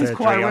dental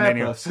surgery on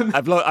anyone.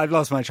 I've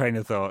lost my train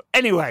of thought.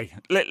 Anyway,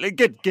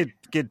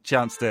 good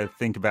chance to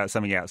think about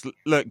something else.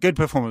 Look, good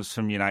performance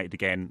from United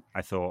again,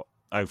 I thought,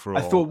 overall.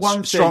 I thought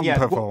one strong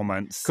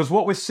performance. Because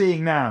what we're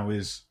seeing now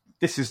is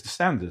this is the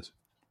standard.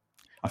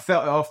 I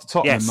felt it after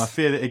Tottenham. Yes. I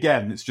feel it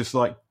again. It's just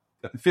like,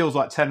 it feels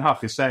like Ten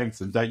Hag is saying to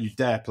them, don't you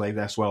dare play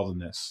less well than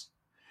this.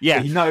 Yeah.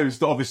 But he knows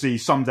that obviously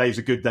some days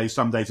are good days,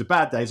 some days are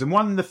bad days. And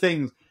one of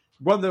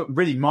the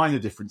really minor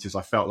differences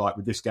I felt like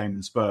with this game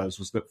and Spurs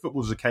was that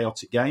football was a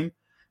chaotic game.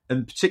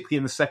 And particularly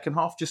in the second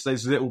half, just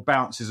those little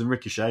bounces and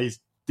ricochets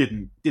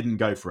didn't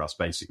go for us,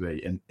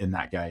 basically, in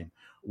that game,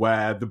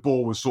 where the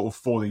ball was sort of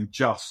falling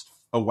just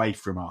away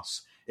from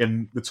us.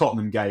 In the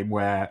Tottenham game,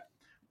 where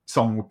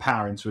someone would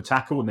power into a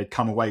tackle and they'd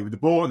come away with the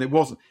ball, and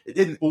it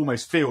didn't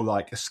almost feel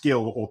like a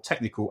skill or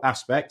technical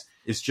aspect.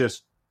 It's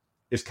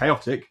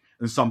chaotic,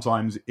 and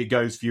sometimes it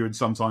goes for you and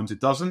sometimes it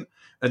doesn't.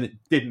 And it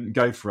didn't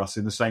go for us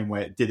in the same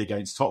way it did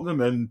against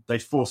Tottenham, and they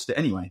forced it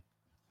anyway.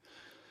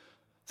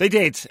 They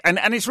did, and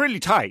it's really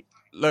tight.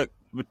 Look,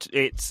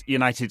 it's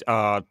United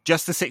are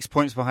just the 6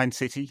 points behind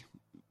City.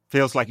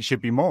 Feels like it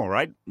should be more,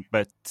 right?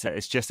 But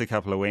it's just a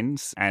couple of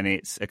wins, and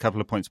it's a couple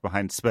of points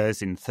behind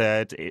Spurs in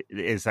third. It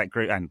is that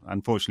group, and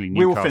unfortunately,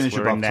 Newcastle we will finish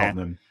above in there.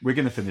 Tottenham. We're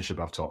going to finish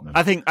above Tottenham.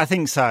 I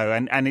think so,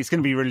 and it's going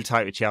to be really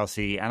tight with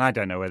Chelsea. And I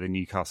don't know whether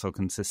Newcastle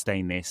can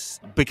sustain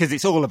this, because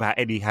it's all about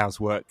Eddie Howe's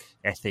work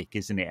ethic,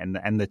 isn't it?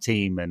 And the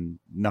team, and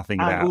nothing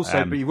and about.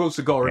 Also, but you've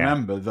also got to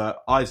remember that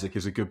Isaac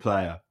is a good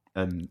player,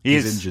 and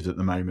he's injured at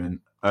the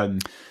moment,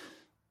 and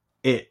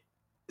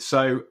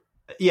So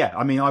yeah,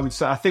 I mean, I would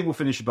say I think we'll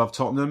finish above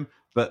Tottenham.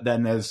 But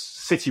then there's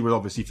City will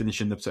obviously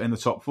finish in the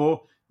top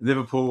four.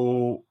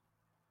 Liverpool,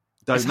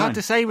 it's hard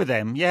to say with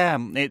them. Yeah,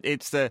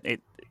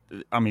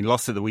 I mean,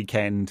 lost at the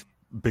weekend,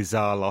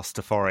 bizarre loss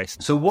to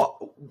Forest. So what?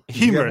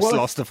 Humorous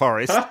loss to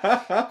Forest.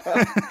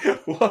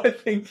 What I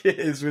think it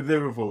is with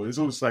Liverpool is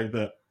also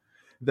that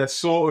they're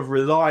sort of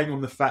relying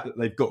on the fact that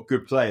they've got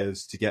good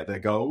players to get their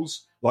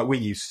goals, like we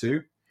used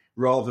to,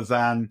 rather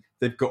than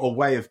they've got a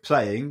way of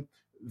playing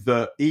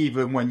that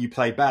even when you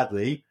play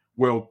badly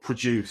will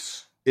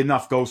produce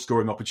enough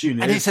goal-scoring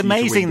opportunities. And it's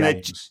amazing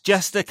that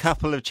just a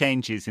couple of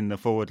changes in the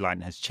forward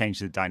line has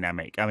changed the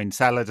dynamic. I mean,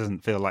 Salah doesn't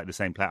feel like the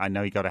same player. I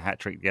know he got a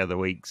hat-trick the other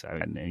week,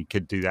 and he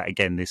could do that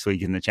again this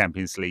week in the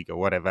Champions League or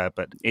whatever,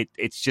 but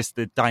it's just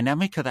the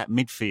dynamic of that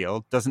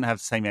midfield doesn't have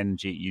the same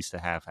energy it used to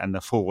have, and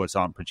the forwards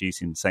aren't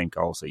producing the same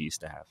goals they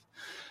used to have.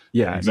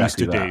 Yeah,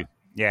 exactly used to do.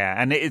 Yeah,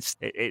 and it's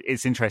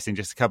interesting.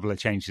 Just a couple of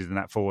changes in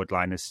that forward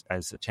line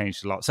has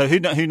changed a lot. So who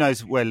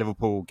knows where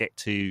Liverpool get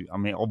to? I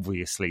mean,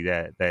 obviously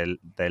their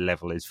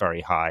level is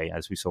very high,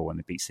 as we saw when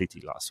they beat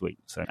City last week.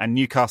 So, and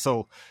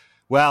Newcastle,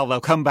 well, they'll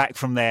come back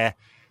from their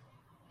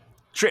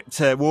trip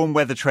to warm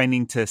weather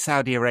training to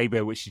Saudi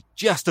Arabia, which is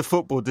just a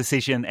football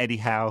decision. Eddie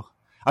Howe,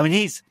 I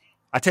mean,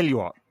 I tell you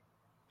what,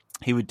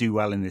 he would do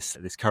well in this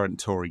current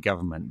Tory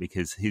government,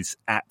 because his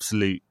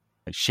absolute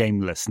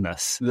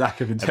shamelessness,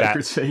 lack of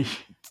integrity.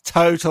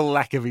 Total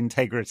lack of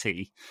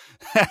integrity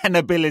and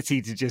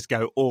ability to just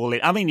go all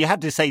in. I mean, you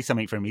had to say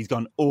something for him. He's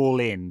gone all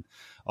in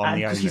on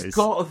the owners. He's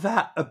got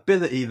that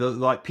ability that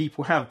like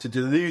people have to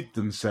delude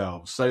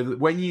themselves, so that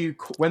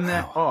when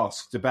they're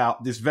asked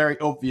about this very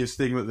obvious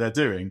thing that they're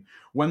doing,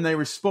 when they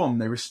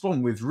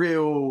respond with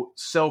real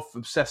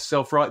self-obsessed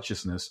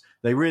self-righteousness.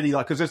 They really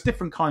because there's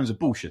different kinds of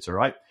bullshitter,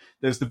 right?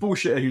 There's the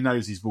bullshitter who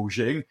knows he's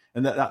bullshitting,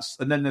 and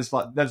then there's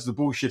the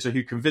bullshitter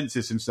who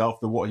convinces himself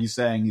that what he's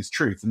saying is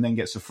truth, and then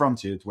gets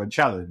affronted when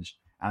challenged.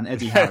 And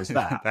Eddie Howe is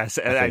that. That's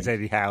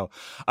Eddie Howe.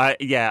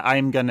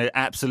 I'm going to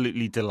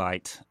absolutely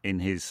delight in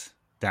his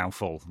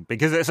downfall,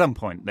 because at some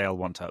point they'll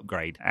want to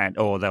upgrade,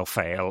 or they'll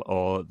fail,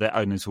 or the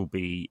owners will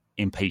be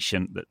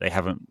impatient that they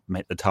haven't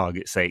met the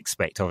targets they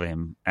expect of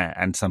him, and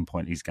at some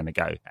point he's going to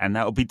go, and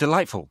that will be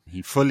delightful.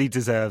 He fully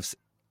deserves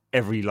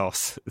every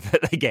loss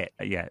that they get.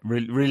 Yeah,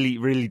 really,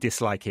 really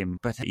dislike him,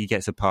 but he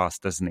gets a pass,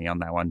 doesn't he, on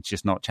that one?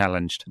 Just not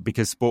challenged,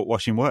 because sport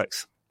washing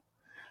works.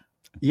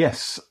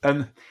 Yes,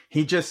 and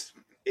he just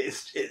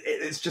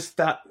it's just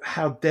that.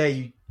 How dare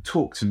you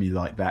talk to me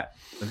like that,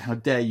 and how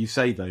dare you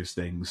say those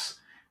things?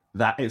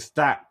 that it's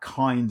that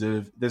kind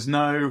of there's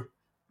no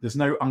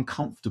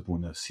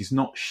uncomfortableness. He's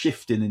not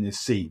shifting in his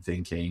seat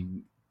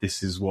thinking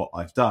this is what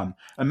I've done.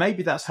 And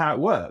maybe that's how it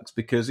works,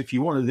 because if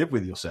you want to live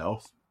with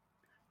yourself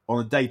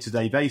on a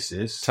day-to-day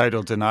basis,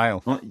 total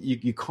denial.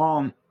 You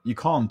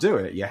can't do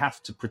it. You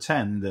have to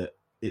pretend that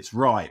it's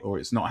right, or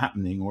it's not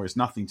happening, or it's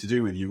nothing to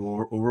do with you,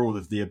 or all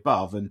of the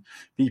above, and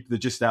people are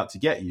just out to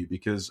get you,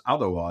 because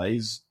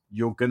otherwise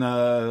you're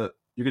gonna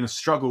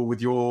struggle with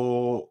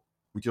your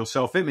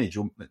self-image,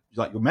 or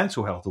like your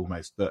mental health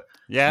almost. But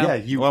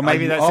you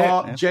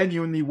are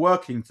genuinely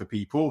working for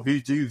people who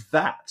do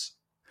that.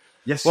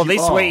 Yes. Well,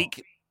 this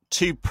week,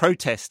 2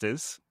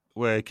 protesters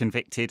were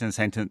convicted and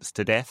sentenced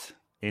to death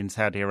in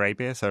Saudi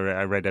Arabia. So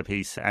I read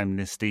a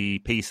Amnesty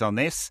piece on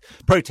this.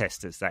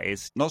 Protesters, that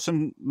is. Not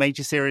some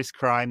major serious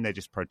crime. They're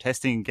just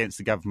protesting against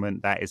the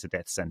government. That is a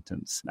death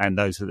sentence. And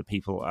those are the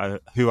people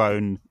who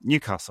own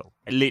Newcastle.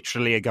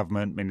 Literally a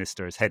government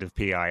minister is head of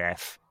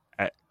PIF,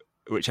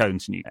 which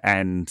owns Newcastle.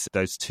 And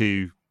those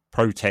 2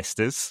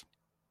 protesters,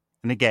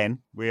 and again,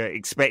 we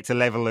expect a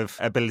level of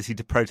ability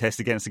to protest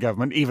against the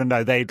government, even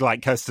though they'd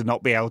like us to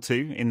not be able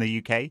to in the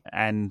UK.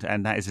 And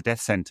that is a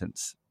death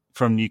sentence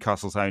from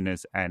Newcastle's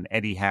owners. And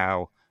Eddie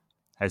Howe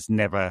has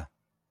never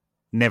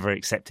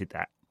accepted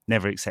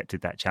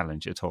that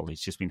challenge at all.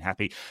 He's just been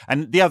happy.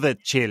 And the other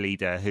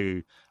cheerleader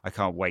who I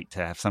can't wait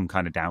to have some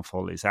kind of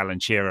downfall is Alan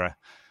Shearer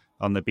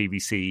on the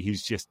BBC,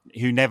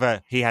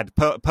 he had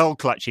pearl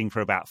clutching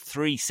for about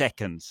 3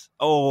 seconds.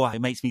 Oh,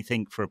 it makes me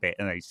think for a bit.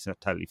 And he's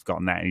totally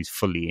forgotten that. And he's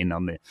fully in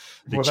on the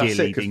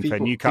cheerleading for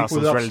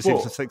Newcastle's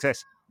relative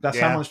success. That's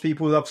how much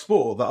people love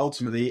sport, that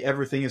ultimately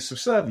everything is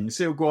subservient. You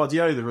see with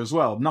Guardiola as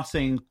well.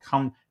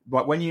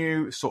 Like when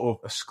you sort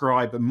of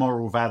ascribe a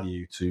moral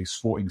value to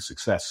sporting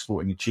success,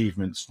 sporting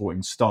achievement,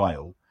 sporting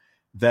style,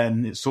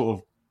 then it's sort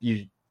of,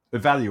 you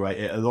evaluate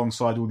it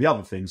alongside all the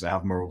other things that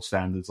have moral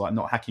standards, like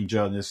not hacking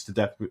journalists to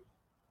death,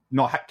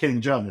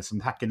 killing journalists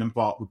and hacking them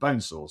apart with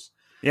bone saws.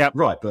 Yeah,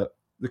 right. But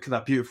look at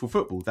that beautiful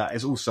football. That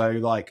is also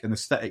like an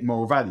aesthetic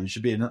moral value. It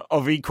should be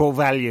of equal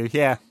value.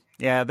 Yeah,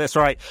 that's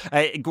right.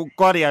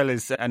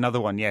 Guardiola's another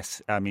one.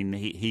 Yes, I mean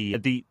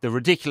the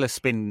ridiculous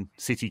spin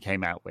City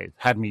came out with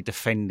had me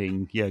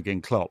defending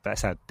Jurgen Klopp.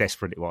 That's how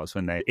desperate it was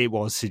when it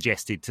was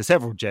suggested to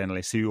several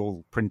journalists who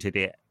all printed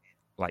it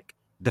like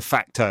de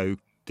facto.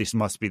 This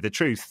must be the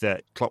truth,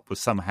 that Klopp was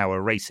somehow a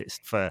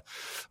racist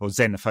or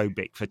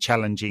xenophobic for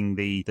challenging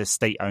the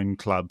state-owned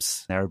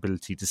clubs, their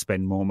ability to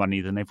spend more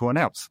money than everyone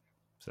else.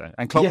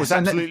 And Klopp was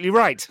absolutely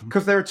right.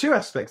 Because there are 2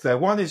 aspects there.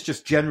 One is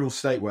just general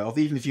state wealth.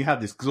 Even if you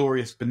had this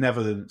glorious,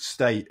 benevolent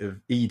state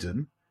of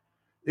Eden,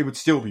 it would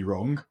still be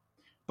wrong.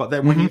 But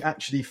then when you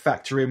actually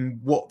factor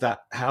in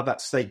how that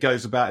state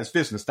goes about its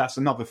business, that's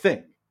another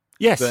thing.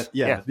 Yes. But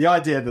the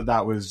idea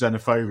that was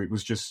xenophobic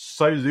was just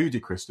so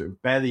ludicrous that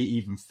it barely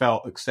even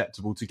felt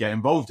acceptable to get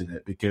involved in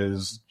it,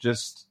 because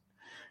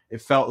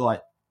it felt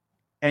like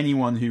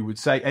anyone who was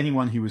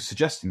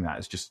suggesting that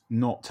is just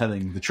not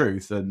telling the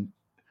truth. And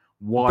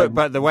why?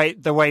 But the way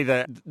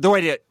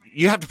that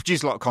you have to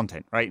produce a lot of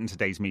content, right, in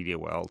today's media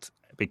world,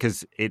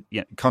 because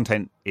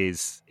content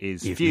is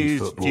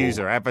views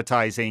are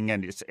advertising,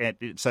 and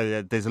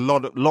so there's a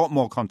lot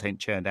more content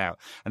churned out,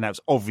 and that's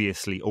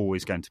obviously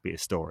always going to be a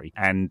story,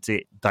 and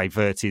it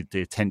diverted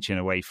the attention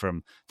away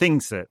from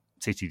things that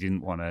City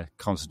didn't want to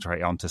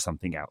concentrate on to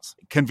something else.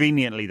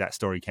 Conveniently, that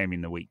story came in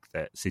the week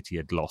that City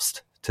had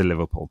lost to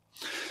Liverpool.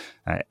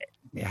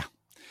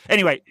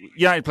 Anyway,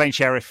 United playing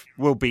Sheriff,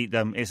 will beat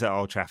them. It's at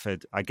Old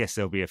Trafford. I guess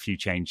there'll be a few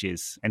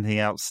changes. Anything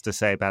else to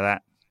say about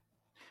that?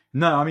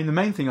 No, I mean, the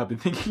main thing I've been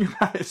thinking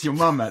about is your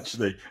mum,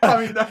 actually.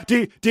 I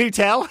mean, do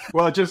tell.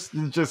 Well, just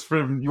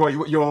from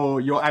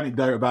your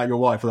anecdote about your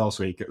wife last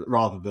week,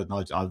 rather than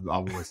I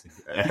always think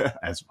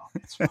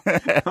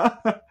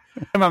Esma.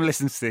 My mum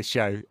listens to this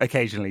show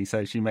occasionally,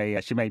 so she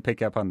may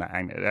pick up on that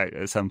anecdote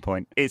at some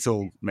point. It's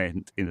all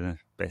meant in the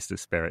best of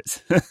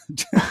spirits.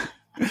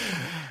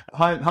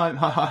 Hi,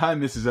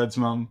 Mrs. Ed's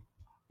mum.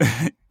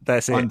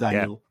 That's it. I'm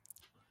Daniel.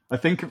 Yeah. I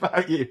think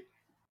about you.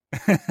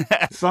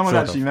 Someone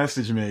actually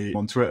messaged me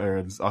on Twitter,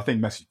 and I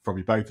think messaged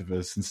probably both of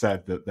us, and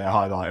said that their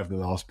highlight of the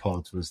last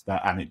pod was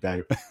that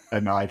anecdote.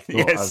 And I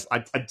thought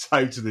I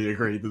totally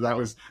agree that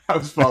was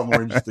far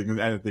more interesting than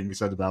anything we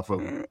said about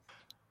football.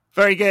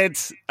 Very good.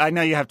 I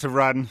know you have to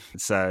run,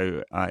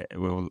 so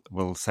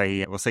we'll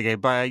say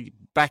goodbye.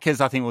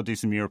 Backers, I think we'll do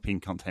some European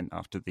content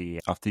after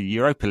the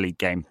Europa League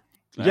game.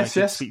 Yes.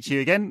 Speak to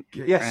you again.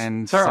 Yes,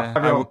 and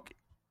Sarah,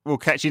 we'll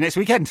catch you next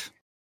weekend.